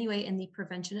in any way in the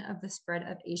prevention of the spread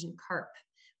of Asian carp?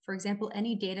 For example,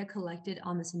 any data collected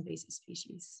on this invasive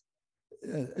species?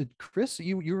 Chris,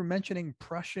 you were mentioning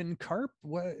Prussian carp.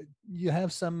 What, you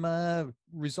have some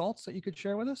results that you could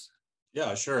share with us?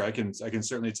 Yeah, sure. I can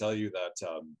certainly tell you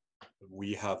that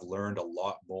we have learned a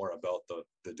lot more about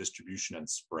the distribution and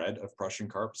spread of Prussian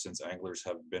carp since anglers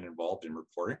have been involved in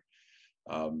reporting.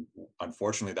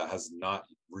 Unfortunately, that has not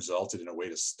resulted in a way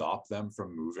to stop them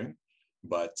from moving.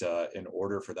 But in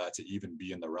order for that to even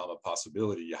be in the realm of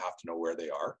possibility, you have to know where they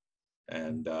are.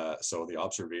 And so the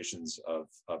observations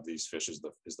of these fish is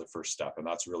the first step. And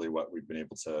that's really what we've been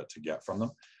able to get from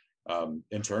them.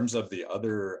 In terms of the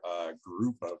other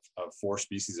group of 4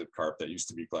 species of carp that used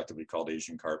to be collectively called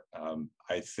Asian carp,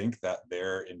 I think that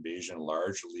their invasion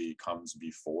largely comes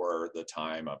before the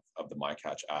time of the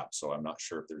MyCatch app. So I'm not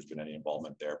sure if there's been any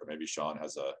involvement there, but maybe Sean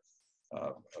has a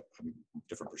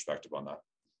different perspective on that.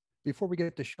 Before we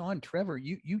get to Sean, Trevor,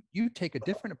 you take a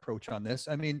different approach on this.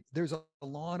 I mean, there's a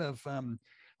lot of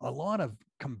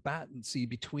combatancy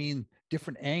between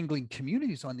different angling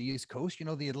communities on the East Coast.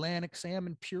 The Atlantic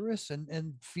salmon purists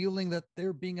and feeling that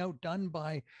they're being outdone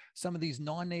by some of these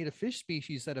non-native fish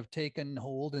species that have taken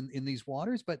hold in these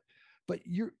waters. But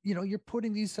you're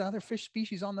putting these other fish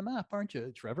species on the map, aren't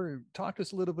you, Trevor? Talk to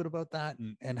us a little bit about that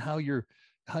and how you're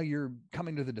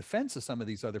coming to the defense of some of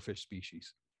these other fish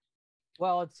species.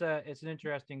 Well, it's an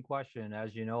interesting question.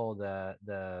 As you know,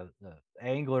 the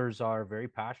anglers are very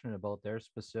passionate about their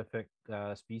specific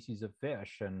species of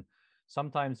fish, and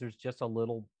sometimes there's just a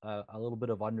little bit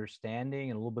of understanding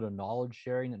and a little bit of knowledge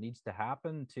sharing that needs to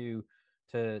happen to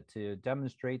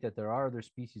demonstrate that there are other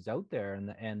species out there,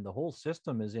 and the whole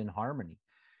system is in harmony.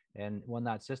 And when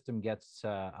that system gets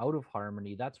out of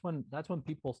harmony, that's when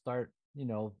people start,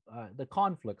 the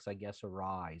conflicts, I guess,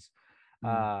 arise.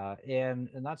 And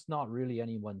that's not really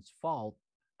anyone's fault,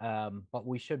 but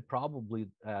we should probably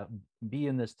be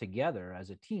in this together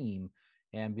as a team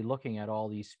and be looking at all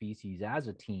these species as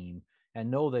a team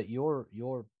and know that you're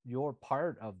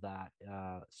part of that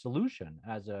solution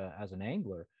as an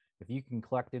angler. If you can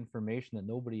collect information that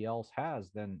nobody else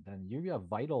has, then you have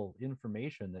vital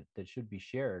information that should be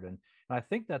shared. And I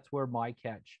think that's where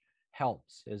MyCatch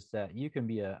helps, is that you can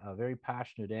be a very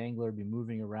passionate angler, be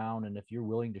moving around, and if you're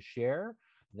willing to share,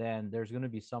 then there's going to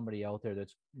be somebody out there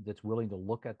that's willing to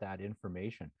look at that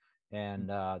information. And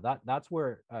that's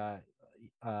where the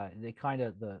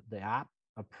app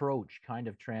approach kind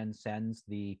of transcends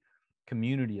the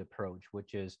community approach,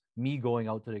 which is me going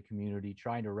out to the community,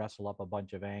 trying to wrestle up a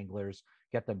bunch of anglers,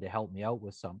 get them to help me out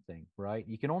with something, right?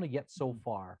 You can only get so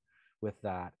far with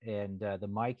that, and the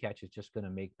MyCatch is just going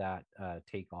to make that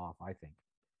take off, I think.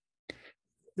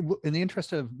 In the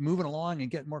interest of moving along and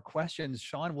getting more questions,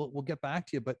 Sean, we'll get back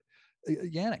to you, but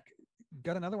Yannick,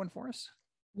 got another one for us?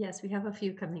 Yes, we have a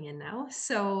few coming in now.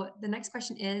 So the next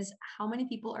question is, how many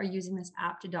people are using this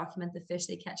app to document the fish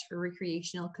they catch for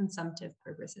recreational consumptive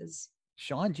purposes?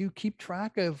 Sean, do you keep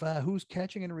track of who's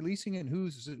catching and releasing and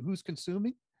who's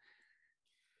consuming?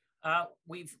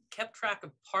 We've kept track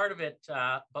of part of it,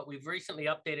 but we've recently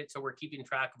updated, so we're keeping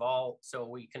track of all, so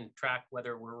we can track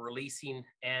whether we're releasing.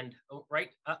 And right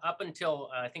up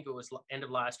until I think it was end of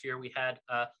last year, we had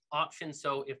options.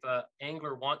 So if an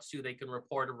angler wants to, they can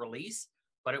report a release,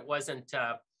 but it wasn't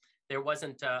there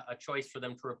wasn't a choice for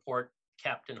them to report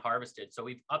kept and harvested. So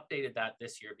we've updated that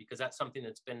this year because that's something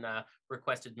that's been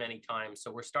requested many times.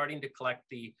 So we're starting to collect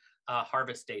the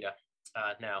harvest data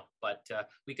now, but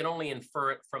we can only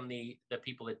infer it from the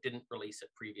people that didn't release it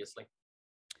previously.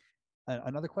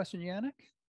 Another question, Yannick?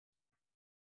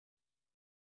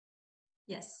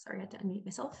 Yes, sorry, I had to unmute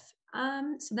myself.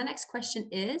 So the next question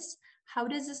is, how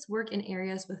does this work in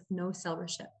areas with no cell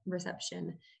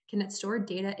reception? Can it store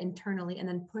data internally and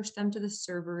then push them to the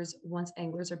servers once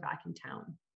anglers are back in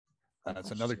town?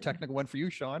 That's another technical one for you,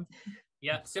 Sean.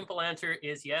 Yeah, simple answer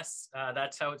is yes.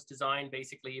 That's how it's designed.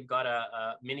 Basically, you've got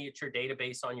a miniature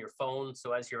database on your phone.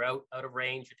 So as you're out of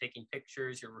range, you're taking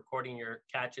pictures, you're recording your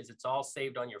catches. It's all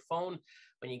saved on your phone.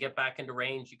 When you get back into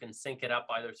range, you can sync it up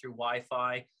either through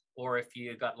Wi-Fi or if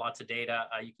you got lots of data,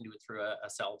 you can do it through a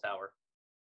cell tower.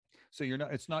 So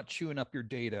it's not chewing up your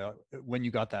data when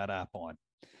you got that app on,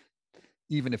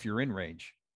 even if you're in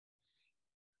range.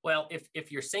 Well,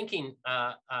 if you're syncing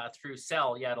through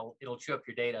cell, yeah, it'll chew up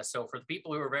your data. So for the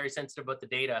people who are very sensitive about the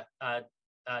data,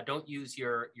 don't use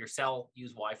your cell,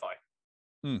 use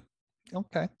Wi-Fi.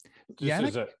 Okay.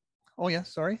 Oh yeah,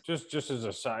 sorry. Just as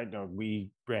a side note,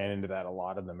 we ran into that a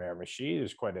lot in the Miramichi.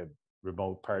 There's quite a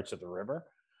remote parts of the river.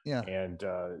 Yeah. And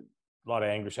a lot of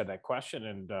anglers had that question.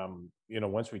 And,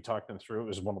 once we talked them through, it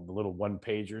was one of the little one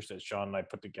pagers that Sean and I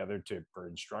put together for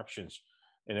instructions.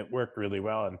 And it worked really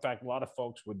well. In fact, a lot of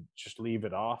folks would just leave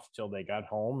it off till they got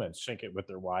home and sync it with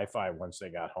their Wi-Fi once they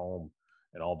got home,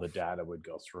 and all the data would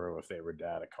go through if they were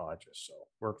data conscious. So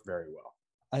worked very well.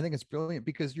 I think it's brilliant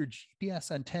because your GPS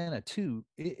antenna too,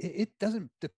 it doesn't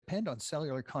depend on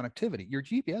cellular connectivity. Your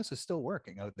GPS is still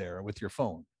working out there with your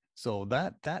phone. So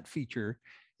that feature,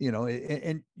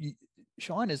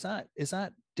 Sean, is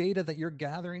that data that you're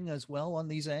gathering as well on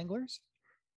these anglers?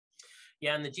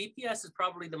 Yeah, and the GPS is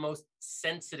probably the most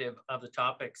sensitive of the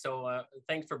topic. So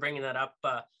thanks for bringing that up,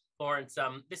 Lawrence.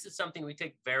 This is something we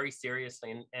take very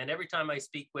seriously. And every time I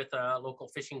speak with a local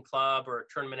fishing club or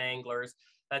tournament anglers,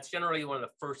 that's generally one of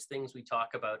the first things we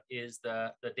talk about is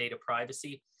the data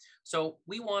privacy. So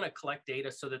we want to collect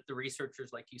data so that the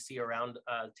researchers like you see around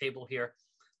the table here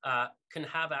can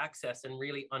have access and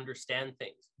really understand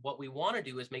things. What we want to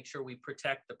do is make sure we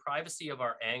protect the privacy of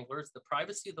our anglers, the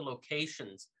privacy of the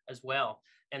locations as well.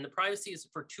 And the privacy is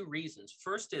for two reasons.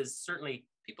 First is certainly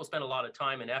people spend a lot of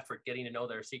time and effort getting to know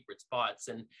their secret spots,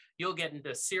 and you'll get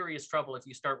into serious trouble if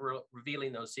you start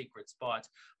revealing those secret spots.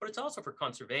 But it's also for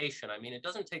conservation. I mean, it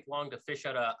doesn't take long to fish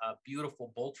out a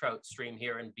beautiful bull trout stream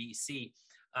here in BC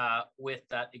with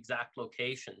that exact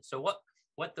location. So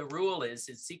what the rule is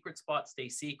secret spots stay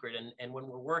secret. And when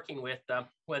we're working with,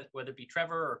 whether it be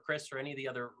Trevor or Chris or any of the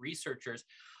other researchers,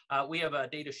 we have a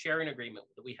data sharing agreement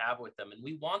that we have with them. And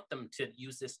we want them to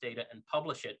use this data and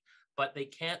publish it, but they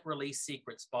can't release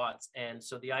secret spots. And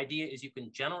so the idea is you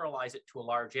can generalize it to a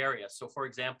large area. So for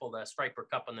example, the Striper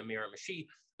Cup on the Miramichi,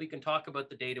 we can talk about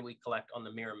the data we collect on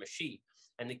the Miramichi.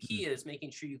 And the key is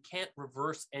making sure you can't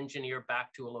reverse engineer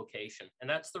back to a location. And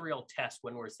that's the real test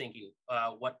when we're thinking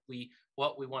what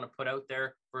we want to put out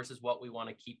there versus what we want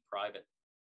to keep private.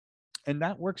 And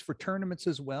that works for tournaments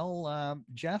as well,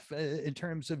 Jeff. In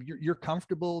terms of you're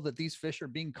comfortable that these fish are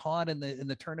being caught in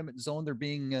the tournament zone they're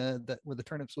being where the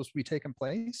tournament's supposed to be taking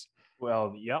place.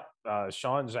 Well, yep.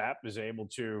 Sean's app is able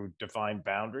to define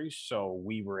boundaries, so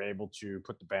we were able to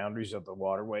put the boundaries of the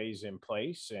waterways in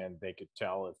place, and they could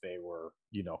tell if they were,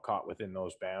 caught within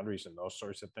those boundaries and those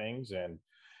sorts of things. And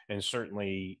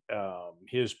certainly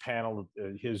his panel,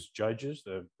 his judges,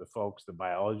 the folks, the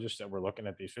biologists that were looking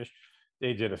at these fish,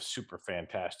 they did a super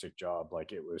fantastic job.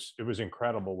 Like it was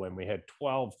incredible when we had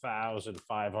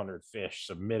 12,500 fish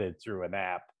submitted through an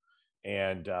app.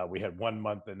 And we had 1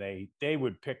 month, and they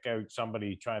would pick out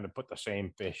somebody trying to put the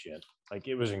same fish in. Like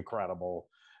it was incredible.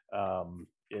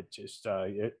 It just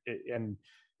and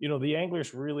the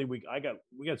anglers really we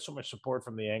got so much support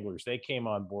from the anglers. They came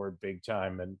on board big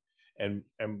time, and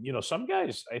some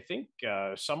guys, I think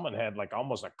someone had like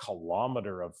almost a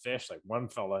kilometer of fish. Like one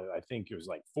fella, I think it was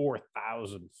like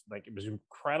 4,000. Like it was an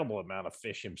incredible amount of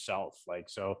fish himself. Like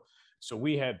so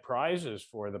we had prizes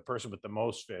for the person with the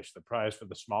most fish, the prize for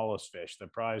the smallest fish, the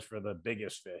prize for the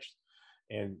biggest fish.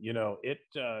 And, it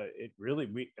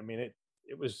really,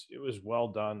 it was well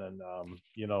done. And,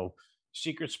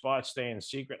 secret spots staying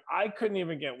secret. I couldn't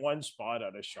even get one spot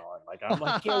out of Sean. Like, I'm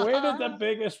like, where did the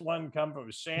biggest one come from?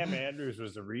 Sam Andrews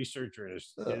was the researcher.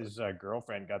 His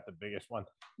girlfriend got the biggest one.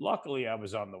 Luckily, I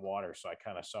was on the water, so I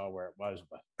kind of saw where it was,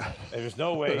 but there's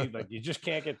no way, like, you just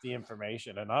can't get the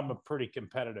information. And I'm a pretty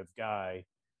competitive guy.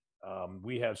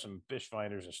 We have some fish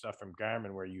finders and stuff from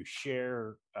Garmin where you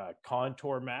share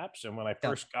contour maps. And when I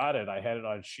first got it, I had it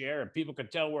on share and people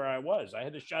could tell where I was. I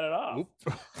had to shut it off.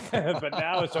 But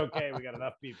now it's okay. We got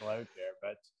enough people out there.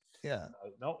 But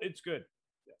no, it's good.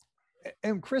 Yeah.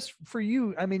 And Chris, for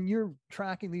you, I mean, you're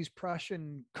tracking these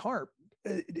Prussian carp.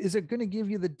 Is it going to give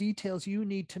you the details you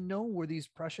need to know where these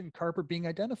Prussian carp are being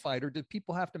identified, or do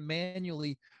people have to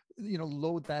manually,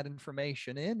 load that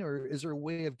information in, or is there a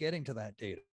way of getting to that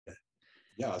data?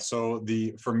 Yeah. So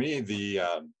for me, I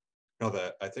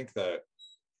think that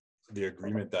the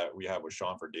agreement that we have with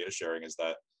Sean for data sharing is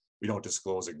that we don't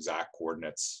disclose exact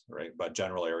coordinates, right? But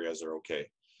general areas are okay.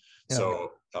 Yeah.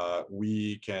 So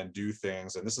we can do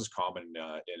things, and this is common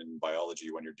in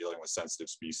biology when you're dealing with sensitive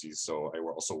species. So I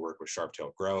also work with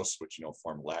sharp-tailed grouse, which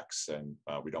form leks, and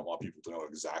we don't want people to know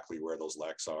exactly where those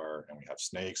leks are. And we have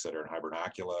snakes that are in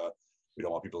hibernacula. We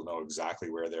don't want people to know exactly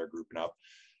where they're grouping up.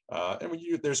 And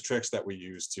there's tricks that we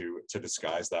use to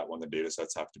disguise that when the data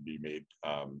sets have to be made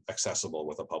accessible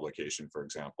with a publication, for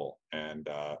example. And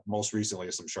most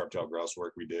recently, some sharp-tailed grouse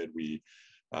work we did, we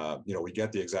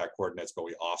get the exact coordinates, but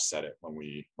we offset it when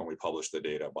we publish the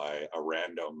data by a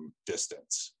random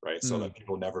distance, right? So that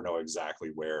people never know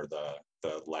exactly where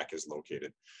the lek is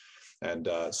located. And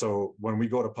so when we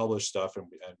go to publish stuff, and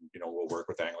we'll work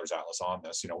with Anglers Atlas on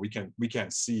this, we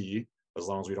can see, as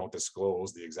long as we don't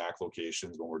disclose the exact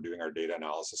locations when we're doing our data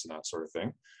analysis and that sort of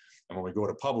thing. And when we go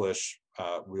to publish,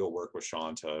 we'll work with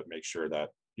Sean to make sure that,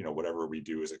 whatever we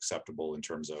do is acceptable in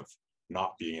terms of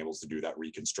not being able to do that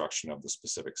reconstruction of the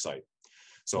specific site.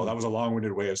 So that was a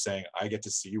long-winded way of saying I get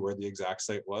to see where the exact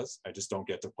site was. I just don't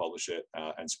get to publish it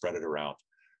and spread it around.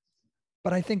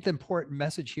 But I think the important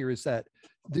message here is that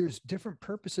there's different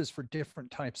purposes for different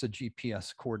types of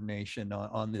GPS coordination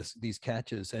on these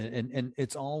catches, and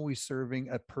it's always serving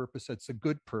a purpose that's a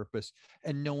good purpose,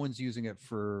 and no one's using it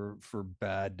for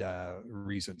bad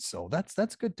reasons. So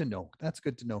that's good to know. That's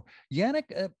good to know.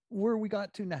 Yannick, where we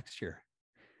got to next here?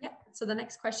 Yeah. So the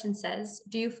next question says,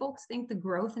 do you folks think the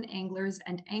growth in anglers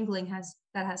and angling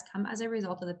that has come as a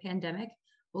result of the pandemic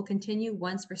will continue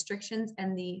once restrictions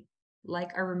and the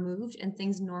like are removed and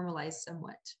things normalize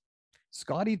somewhat?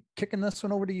 Scottie, kicking this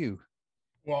one over to you.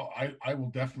 Well, I will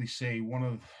definitely say one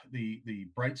of the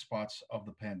bright spots of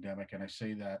the pandemic, and I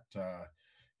say that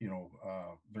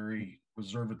very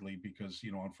reservedly because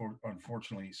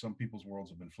unfortunately some people's worlds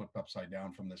have been flipped upside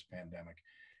down from this pandemic.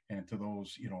 And to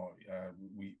those,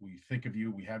 we think of you,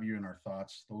 we have you in our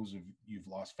thoughts. Those of you've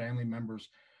lost family members,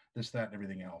 this, that, and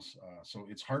everything else. So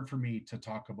it's hard for me to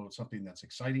talk about something that's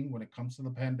exciting when it comes to the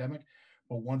pandemic.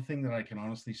 But one thing that I can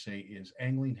honestly say is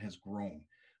angling has grown.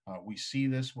 We see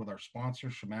this with our sponsor,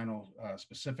 Shimano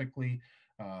specifically.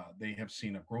 They have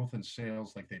seen a growth in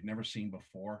sales like they've never seen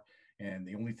before. And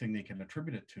the only thing they can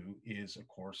attribute it to is, of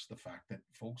course, the fact that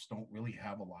folks don't really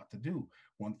have a lot to do.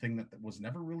 One thing that was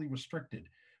never really restricted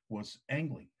was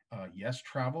angling. Yes,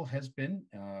 travel has been,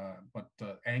 but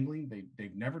angling,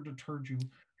 they've never deterred you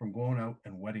from going out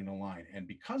and wetting a line. And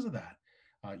because of that,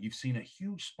 you've seen a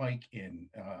huge spike in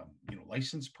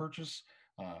license purchase,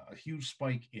 a huge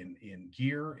spike in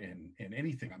gear and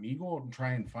anything. I mean, you go out and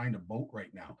try and find a boat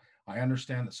right now. I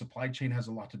understand that supply chain has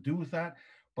a lot to do with that,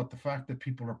 but the fact that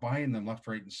people are buying them left,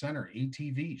 right, and center,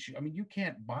 ATVs. I mean, you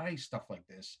can't buy stuff like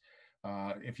this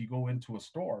if you go into a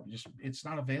store. It's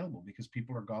not available because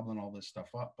people are gobbling all this stuff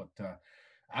up. But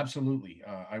absolutely,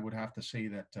 I would have to say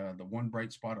that the one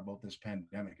bright spot about this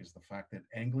pandemic is the fact that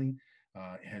angling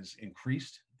has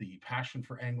increased. The passion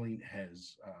for angling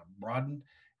has broadened,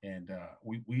 and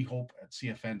we hope at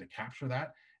CFN to capture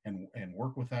that and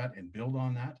work with that and build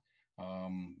on that.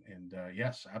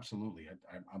 Yes, absolutely.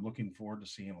 I'm looking forward to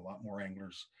seeing a lot more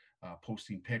anglers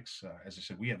posting pics. As I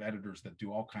said, we have editors that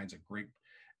do all kinds of great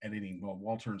editing. Well,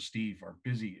 Walter and Steve are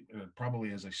busy,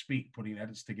 probably as I speak, putting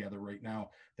edits together right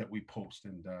now that we post.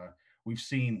 And we've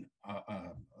seen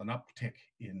an uptick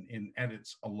in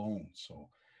edits alone. So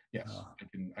yes,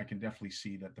 I can definitely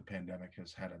see that the pandemic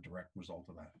has had a direct result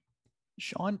of that.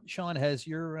 Sean, has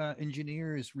your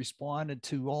engineers responded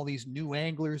to all these new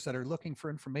anglers that are looking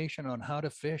for information on how to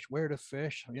fish, where to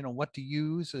fish, what to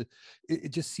use?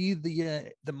 Just see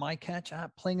the MyCatch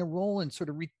app playing a role in sort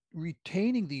of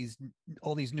retaining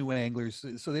all these new anglers,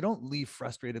 so they don't leave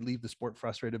the sport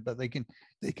frustrated, but they can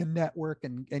network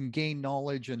and gain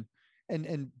knowledge and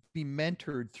be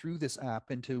mentored through this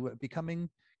app into becoming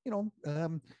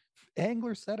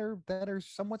anglers that are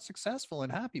somewhat successful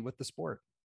and happy with the sport.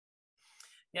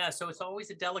 Yeah, so it's always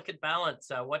a delicate balance,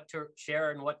 what to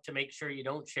share and what to make sure you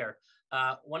don't share.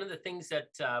 One of the things that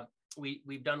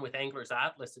we've done with Anglers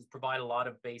Atlas is provide a lot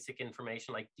of basic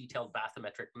information like detailed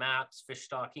bathymetric maps, fish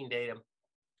stocking data,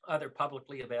 other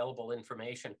publicly available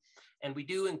information. And we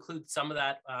do include some of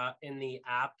that in the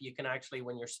app. You can actually,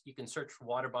 you can search for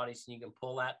water bodies and you can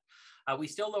pull that. We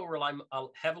still though rely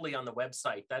heavily on the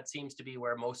website. That seems to be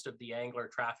where most of the angler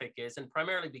traffic is, and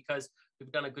primarily because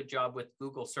we've done a good job with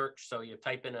Google search. So you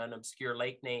type in an obscure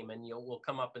lake name and we'll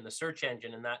come up in the search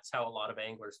engine, and that's how a lot of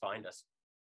anglers find us.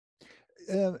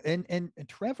 And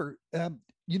Trevor,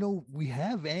 we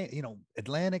have,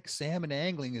 Atlantic salmon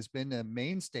angling has been a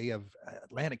mainstay of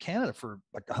Atlantic Canada for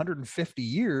like 150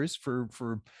 years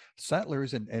for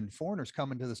settlers and foreigners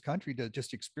coming to this country to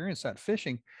just experience that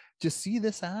fishing. Just see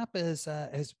this app as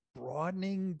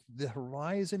broadening the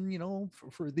horizon,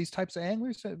 for these types of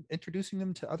anglers, introducing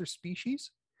them to other species.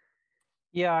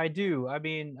 Yeah, I do. I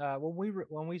mean,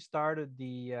 when we started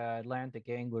the Atlantic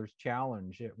Anglers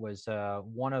Challenge, it was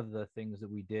one of the things that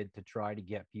we did to try to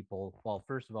get people. Well,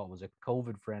 first of all, it was a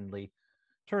COVID-friendly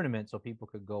tournament so people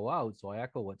could go out. So I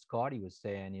echo what Scottie was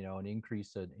saying, you know, an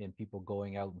increase in people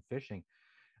going out and fishing.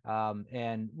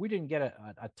 And we didn't get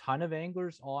a ton of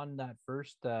anglers on that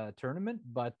first tournament,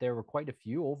 but there were quite a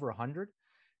few, over 100.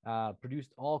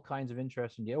 Produced all kinds of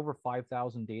interesting data, over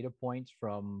 5,000 data points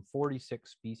from 46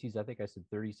 species. I think I said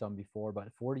 30 some before, but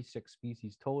 46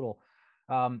 species total.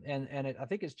 I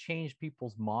think it's changed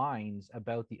people's minds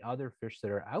about the other fish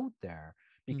that are out there,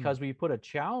 because when you put a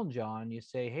challenge on, you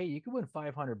say, hey, you can win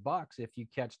 $500 if you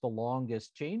catch the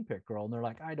longest chain pickerel. And they're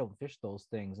like, I don't fish those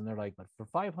things. And they're like, but for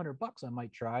 $500, I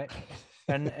might try it.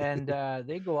 and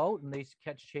they go out and they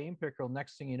catch chain pickerel.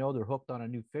 Next thing you know, they're hooked on a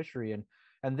new fishery.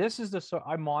 And this is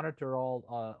I monitor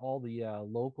all the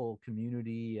local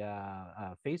community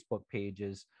Facebook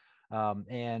pages.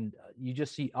 And you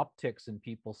just see upticks in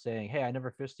people saying, hey, I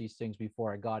never fished these things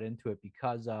before I got into it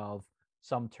because of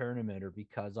some tournament, or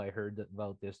because I heard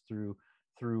about this through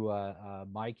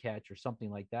MyCatch or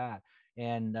something like that.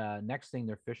 And next thing,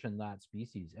 they're fishing that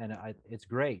species. And it's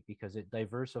great because it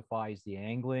diversifies the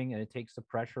angling, and it takes the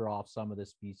pressure off some of the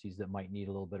species that might need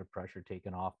a little bit of pressure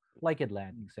taken off, like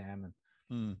Atlantic salmon.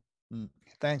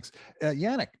 Thanks.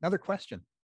 Yannick, another question.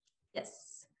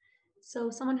 Yes. So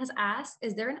someone has asked,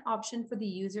 is there an option for the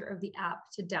user of the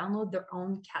app to download their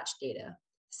own catch data?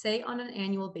 Say on an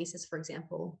annual basis, for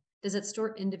example. Does it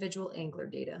store individual angler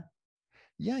data?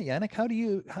 Yeah, Yannick, how do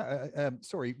you,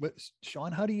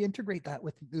 Sean, how do you integrate that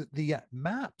with the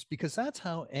maps? Because that's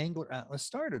how Angler Atlas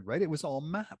started, right? It was all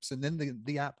maps, and then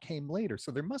the app came later.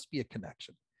 So there must be a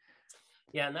connection.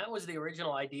 Yeah, and that was the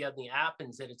original idea of the app,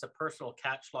 is that it's a personal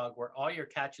catch log where all your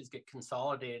catches get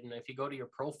consolidated. And if you go to your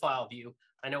profile view,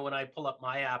 I know when I pull up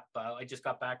my app, I just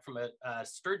got back from a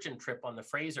sturgeon trip on the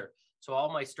Fraser. So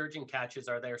all my sturgeon catches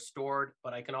are there stored,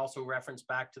 but I can also reference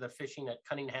back to the fishing at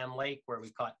Cunningham Lake where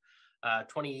we caught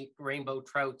 20 rainbow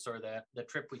trouts, or the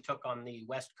trip we took on the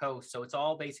West Coast. So it's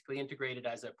all basically integrated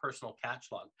as a personal catch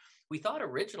log. We thought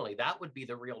originally that would be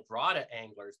the real draw to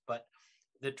anglers, but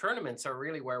the tournaments are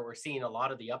really where we're seeing a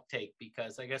lot of the uptake,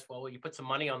 because I guess, well, you put some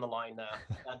money on the line,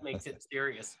 that makes it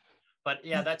serious. But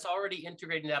yeah, that's already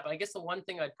integrated in that. But I guess the one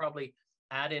thing I'd probably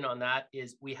add in on that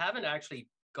is we haven't actually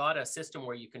got a system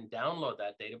where you can download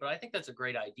that data, but I think that's a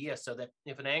great idea, so that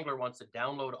if an angler wants to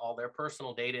download all their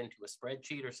personal data into a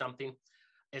spreadsheet or something,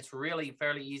 it's really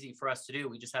fairly easy for us to do.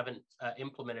 We just haven't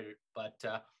implemented it,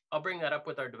 but I'll bring that up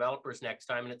with our developers next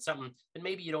time. And it's something that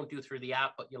maybe you don't do through the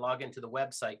app, but you log into the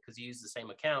website because you use the same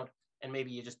account, and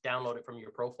maybe you just download it from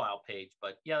your profile page.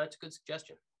 But yeah, that's a good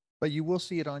suggestion. But you will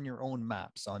see it on your own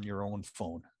maps on your own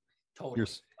phone. Totally.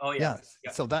 Oh yeah.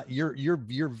 Yeah. So that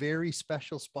your very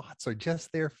special spots are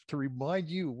just there to remind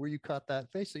you where you caught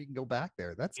that fish, so you can go back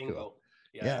there. That's Bingo. Cool.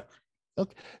 Yeah.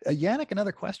 Okay, Yannick,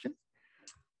 another question.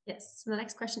 Yes. So the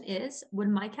next question is, would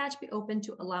MyCatch be open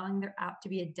to allowing their app to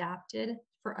be adapted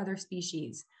for other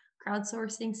species?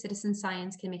 Crowdsourcing citizen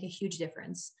science can make a huge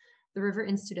difference. The River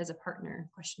Institute as a partner,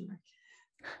 question mark.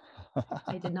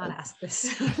 I did not ask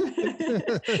this.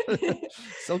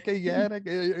 It's okay,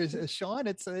 Yannick. Sean,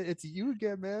 it's you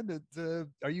again, man.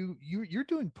 You're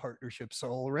doing partnerships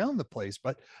all around the place,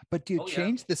 but do you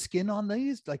change the skin on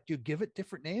these? Like, do you give it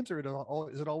different names, or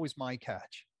is it always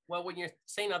MyCatch? Well, when you're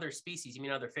saying other species, you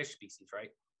mean other fish species, right?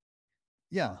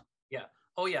 Yeah. Yeah.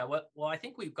 Oh yeah. Well, I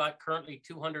think we've got currently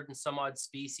 200 and some odd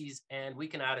species, and we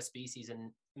can add a species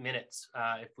in minutes.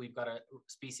 If we've got a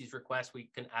species request, we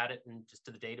can add it just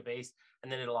to the database,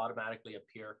 and then it'll automatically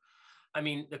appear. I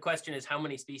mean, the question is, how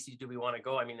many species do we want to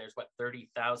go? I mean, there's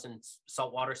 30,000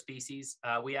 saltwater species.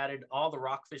 We added all the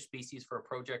rockfish species for a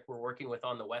project we're working with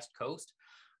on the West Coast.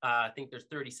 I think there's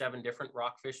 37 different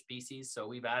rockfish species, so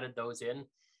we've added those in.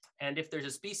 And if there's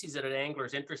a species that an angler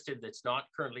is interested that's not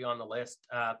currently on the list,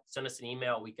 send us an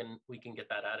email. We can get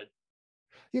that added.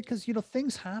 Yeah, because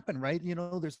things happen, right?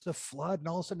 There's the flood, and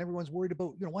all of a sudden everyone's worried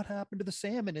about what happened to the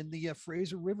salmon in the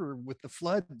Fraser River with the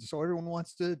flood. So everyone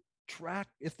wants to track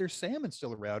if there's salmon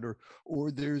still around,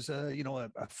 or there's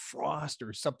a frost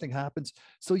or something happens.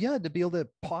 So yeah, to be able to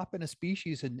pop in a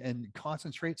species and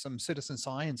concentrate some citizen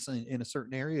science in a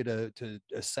certain area to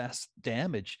assess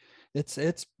damage,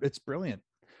 it's brilliant.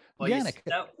 Well, Yannick,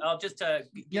 I'll just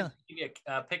give you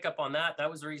a pickup on that.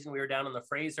 That was the reason we were down in the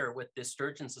Fraser with this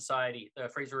Sturgeon Society, the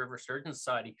Fraser River Sturgeon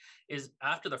Society, is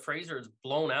after the Fraser is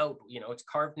blown out, it's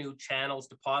carved new channels,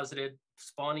 deposited,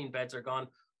 spawning beds are gone.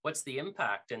 What's the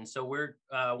impact? And so we're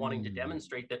wanting to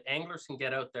demonstrate that anglers can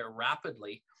get out there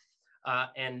rapidly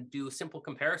and do simple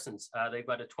comparisons. They've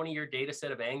got a 20-year data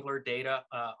set of angler data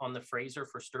on the Fraser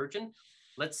for sturgeon.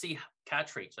 Let's see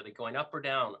catch rates. Are they going up or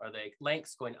down? Are they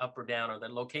lengths going up or down? Are the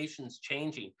locations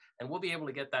changing? And we'll be able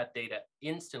to get that data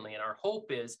instantly. And our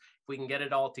hope is, if we can get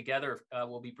it all together,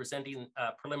 we'll be presenting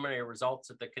preliminary results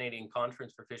at the Canadian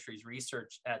Conference for Fisheries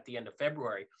Research at the end of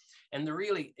February. And the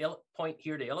really point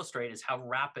here to illustrate is how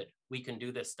rapid we can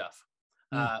do this stuff.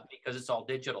 Because it's all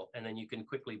digital, and then you can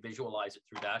quickly visualize it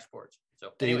through dashboards.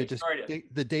 So anyway,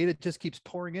 the data just keeps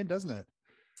pouring in, doesn't it?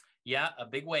 Yeah, a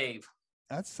big wave.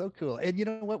 That's so cool. And you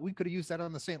know what? We could have used that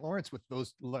on the St. Lawrence with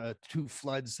those 2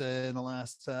 floods in the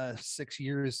last 6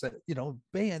 years. You know,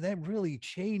 man, that really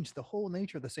changed the whole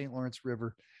nature of the St. Lawrence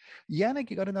River. Yannick,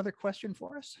 you got another question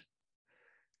for us?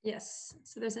 Yes.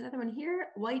 So there's another one here.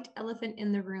 White elephant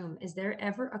in the room. Is there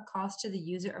ever a cost to the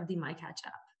user of the MyCatch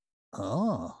app?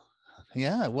 Oh,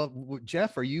 yeah. Well,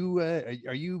 Jeff, are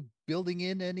you building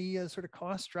in any sort of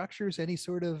cost structures, any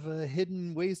sort of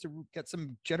hidden ways to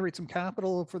generate some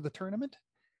capital for the tournament?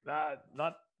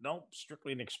 No,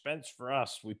 strictly an expense for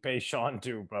us. We pay Sean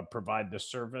to provide the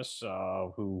service,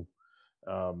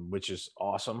 which is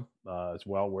awesome. It's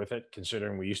well worth it,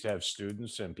 considering we used to have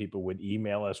students and people would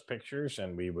email us pictures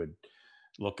and we would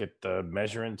look at the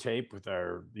measuring tape with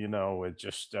our,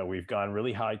 we've gone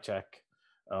really high tech.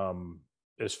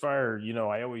 As far,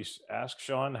 I always ask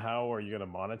Sean, how are you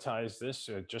going to monetize this?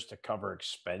 Just to cover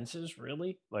expenses,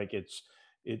 really? Like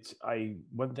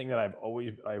one thing that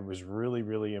I was really,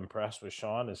 really impressed with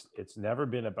Sean is it's never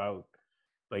been about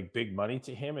like big money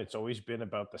to him. It's always been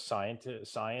about the science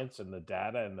and the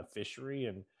data and the fishery.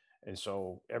 And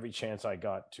so every chance I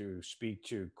got to speak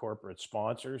to corporate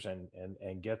sponsors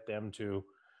and get them to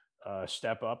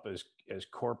step up as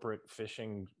corporate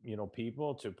fishing,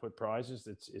 people to put prizes,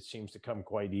 it seems to come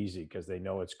quite easy because they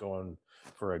know it's going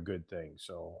for a good thing.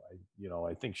 So,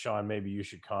 I think, Sean, maybe you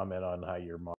should comment on how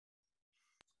you're.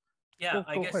 Yeah,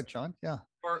 I guess. Go ahead, Sean. Yeah.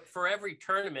 For every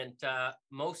tournament,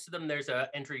 most of them, there's an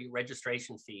entry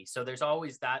registration fee. So there's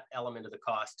always that element of the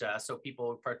cost. So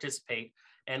people participate.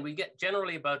 And we get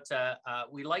generally about,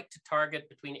 we like to target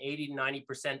between 80 to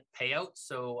 90% payout.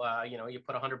 So, you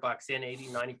put $100 in, 80,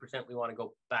 90%, we want to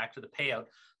go back to the payout.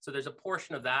 So there's a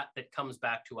portion of that comes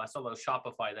back to us, although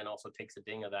Shopify then also takes a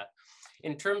ding of that.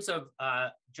 In terms of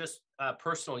just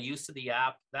personal use of the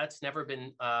app, that's never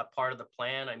been part of the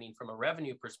plan. I mean, from a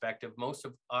revenue perspective, most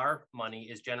of our money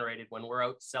is generated when we're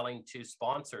out selling to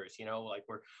sponsors, like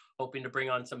we're hoping to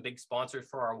bring on some big sponsors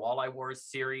for our Walleye Wars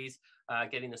series,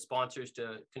 getting the sponsors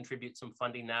to contribute some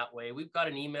funding that way. We've got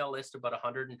an email list of about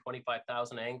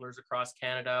 125,000 anglers across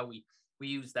Canada. We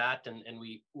use that and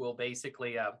we will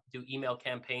basically do email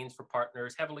campaigns for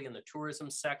partners heavily in the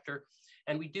tourism sector.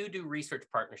 And we do research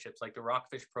partnerships like the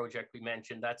Rockfish Project we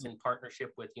mentioned. That's in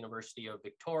partnership with University of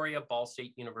Victoria, Ball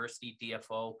State University,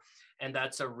 DFO, and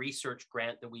that's a research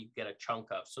grant that we get a chunk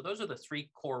of. So those are the 3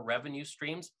 core revenue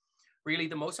streams. Really,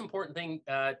 the most important thing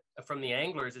from the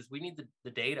anglers is we need the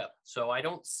data. So I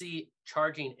don't see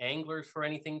charging anglers for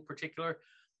anything particular.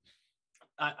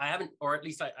 I haven't, or at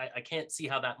least I can't see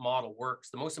how that model works.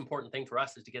 The most important thing for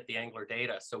us is to get the angler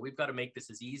data. So we've got to make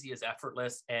this as easy, as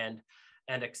effortless, and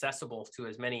accessible to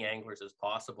as many anglers as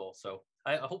possible. So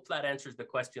I hope that answers the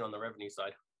question on the revenue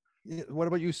side. What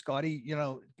about you, Scottie?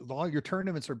 All your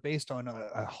tournaments are based on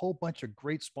a whole bunch of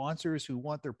great sponsors who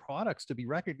want their products to be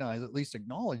recognized, at least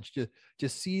acknowledged. To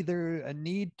see a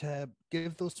need to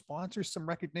give those sponsors some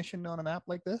recognition on an app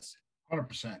like this?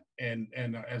 100%. And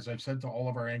as I've said to all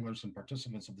of our anglers and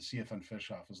participants of the CFN Fish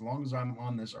Off, as long as I'm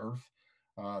on this earth,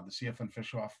 the CFN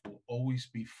Fish Off will always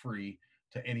be free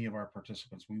to any of our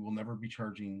participants. We will never be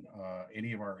charging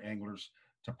any of our anglers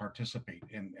to participate.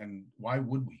 And why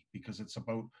would we? Because it's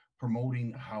about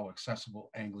promoting how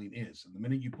accessible angling is. And the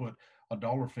minute you put a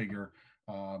dollar figure,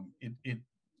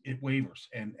 it wavers.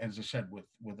 And as I said,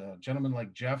 with a gentleman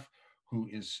like Jeff, who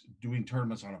is doing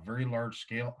tournaments on a very large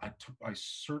scale, I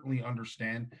certainly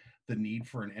understand the need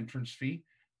for an entrance fee.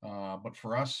 But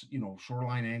for us,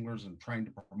 shoreline anglers and trying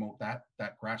to promote that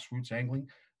grassroots angling,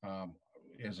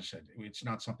 as I said, it's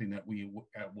not something that we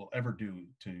will ever do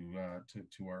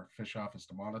to our fish office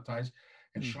to monetize.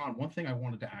 And Sean, one thing I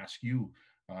wanted to ask you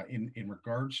in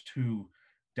regards to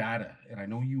data, and I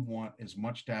know you want as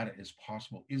much data as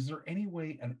possible. Is there any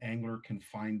way an angler can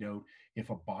find out if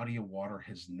a body of water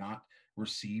has not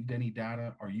received any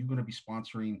data? Are you going to be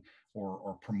sponsoring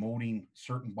or promoting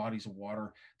certain bodies of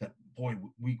water that, boy,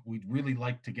 we'd really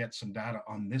like to get some data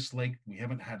on this lake? We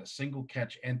haven't had a single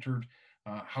catch entered.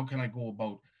 How can I go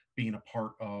about being a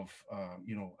part of,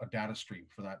 a data stream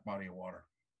for that body of water?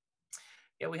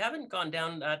 Yeah, we haven't gone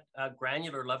down that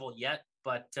granular level yet,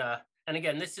 but and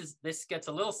again, this gets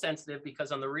a little sensitive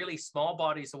because on the really small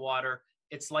bodies of water,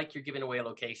 it's like you're giving away a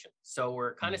location. So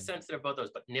we're kind of sensitive about those,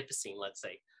 but Nipissing, let's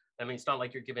say, I mean, it's not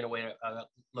like you're giving away a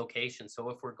location. So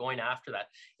if we're going after that,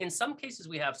 in some cases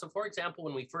we have. So for example,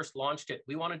 when we first launched it,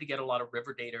 we wanted to get a lot of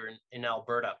river data in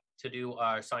Alberta to do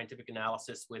our scientific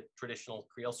analysis with traditional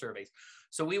creel surveys.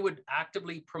 So we would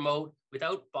actively promote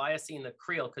without biasing the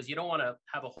creel, because you don't want to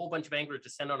have a whole bunch of anglers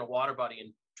descend on a water body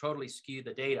and totally skew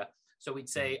the data. So we'd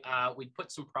say, we'd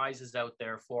put some prizes out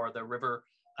there for the river,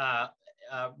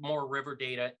 more river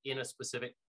data in a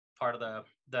specific part of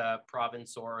the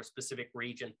province or a specific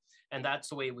region. And that's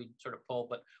the way we sort of pull.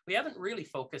 But we haven't really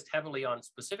focused heavily on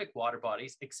specific water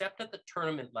bodies, except at the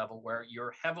tournament level, where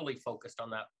you're heavily focused on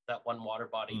that one water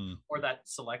body or that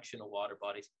selection of water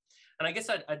bodies. And I guess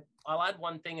I'll add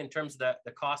one thing in terms of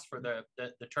the cost for the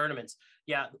tournaments.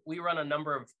 Yeah, we run a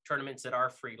number of tournaments that are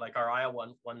free, like our Iowa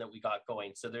one that we got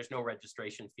going. So there's no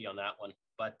registration fee on that one.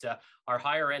 But our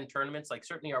higher end tournaments, like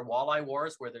certainly our Walleye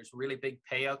Wars, where there's really big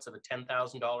payouts of a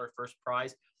 $10,000 first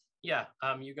prize. Yeah,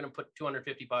 you're going to put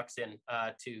 $250 in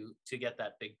to get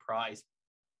that big prize.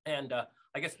 And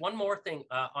I guess one more thing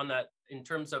on that, in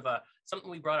terms of something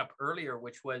we brought up earlier,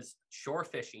 which was shore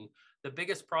fishing. The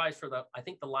biggest prize for I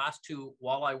think the last two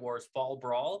Walleye Wars Fall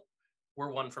Brawl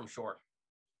were won from shore.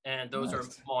 And those are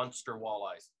monster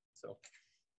walleyes. So,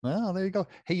 well, there you go.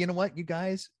 Hey, you know what, you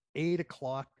guys? 8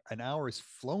 o'clock, an hour has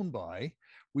flown by.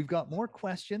 We've got more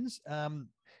questions.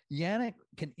 Yannick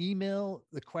can email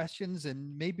the questions,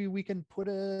 and maybe we can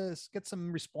get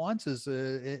some responses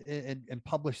and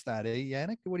publish that.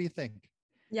 Yannick, what do you think?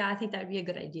 Yeah, I think that would be a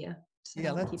good idea. So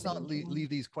yeah, let's not leave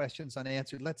these questions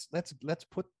unanswered. Let's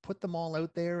put them all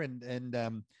out there,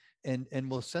 and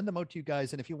we'll send them out to you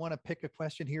guys. And if you want to pick a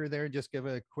question here or there and just give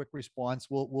a quick response,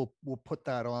 we'll put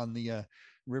that on the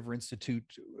River Institute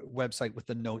website with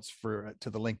the notes to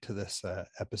the link to this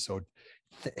episode.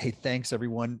 Hey, thanks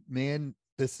everyone, man.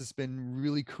 This has been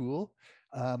really cool.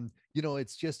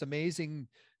 It's just amazing.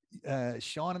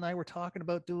 Sean and I were talking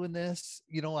about doing this.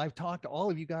 I've talked to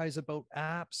all of you guys about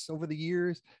apps over the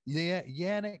years. Yeah,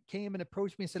 Yannick came and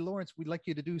approached me and said, Lawrence, we'd like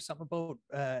you to do something about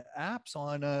apps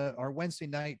on our Wednesday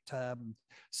night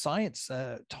science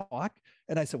talk.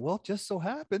 And I said, well, just so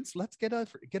happens, let's get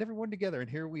everyone together. And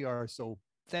here we are. So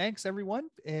thanks, everyone.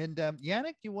 And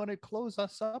Yannick, you want to close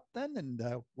us up then? And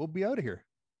we'll be out of here.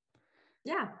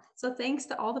 Yeah. So thanks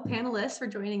to all the panelists for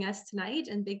joining us tonight,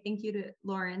 and big thank you to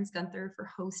Lawrence Gunther for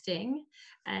hosting.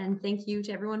 And thank you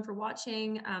to everyone for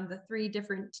watching. The 3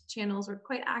 different channels were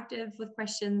quite active with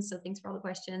questions. So thanks for all the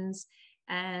questions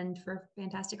and for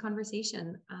fantastic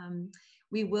conversation.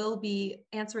 We will be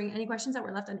answering any questions that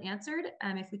were left unanswered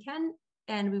if we can,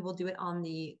 and we will do it on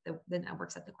the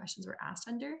networks that the questions were asked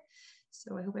under.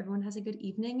 So I hope everyone has a good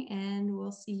evening, and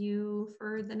we'll see you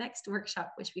for the next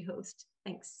workshop, which we host.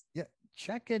 Thanks. Yeah.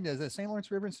 Check in. The St.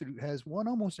 Lawrence River Institute has one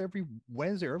almost every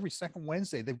Wednesday or every second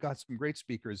Wednesday. They've got some great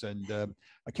speakers, and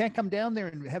I can't come down there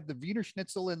and have the Wiener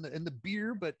Schnitzel and the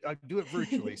beer, but I do it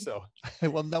virtually. So,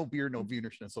 well, no beer, no Wiener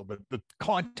Schnitzel, but the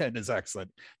content is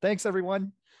excellent. Thanks,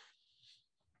 everyone.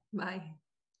 Bye.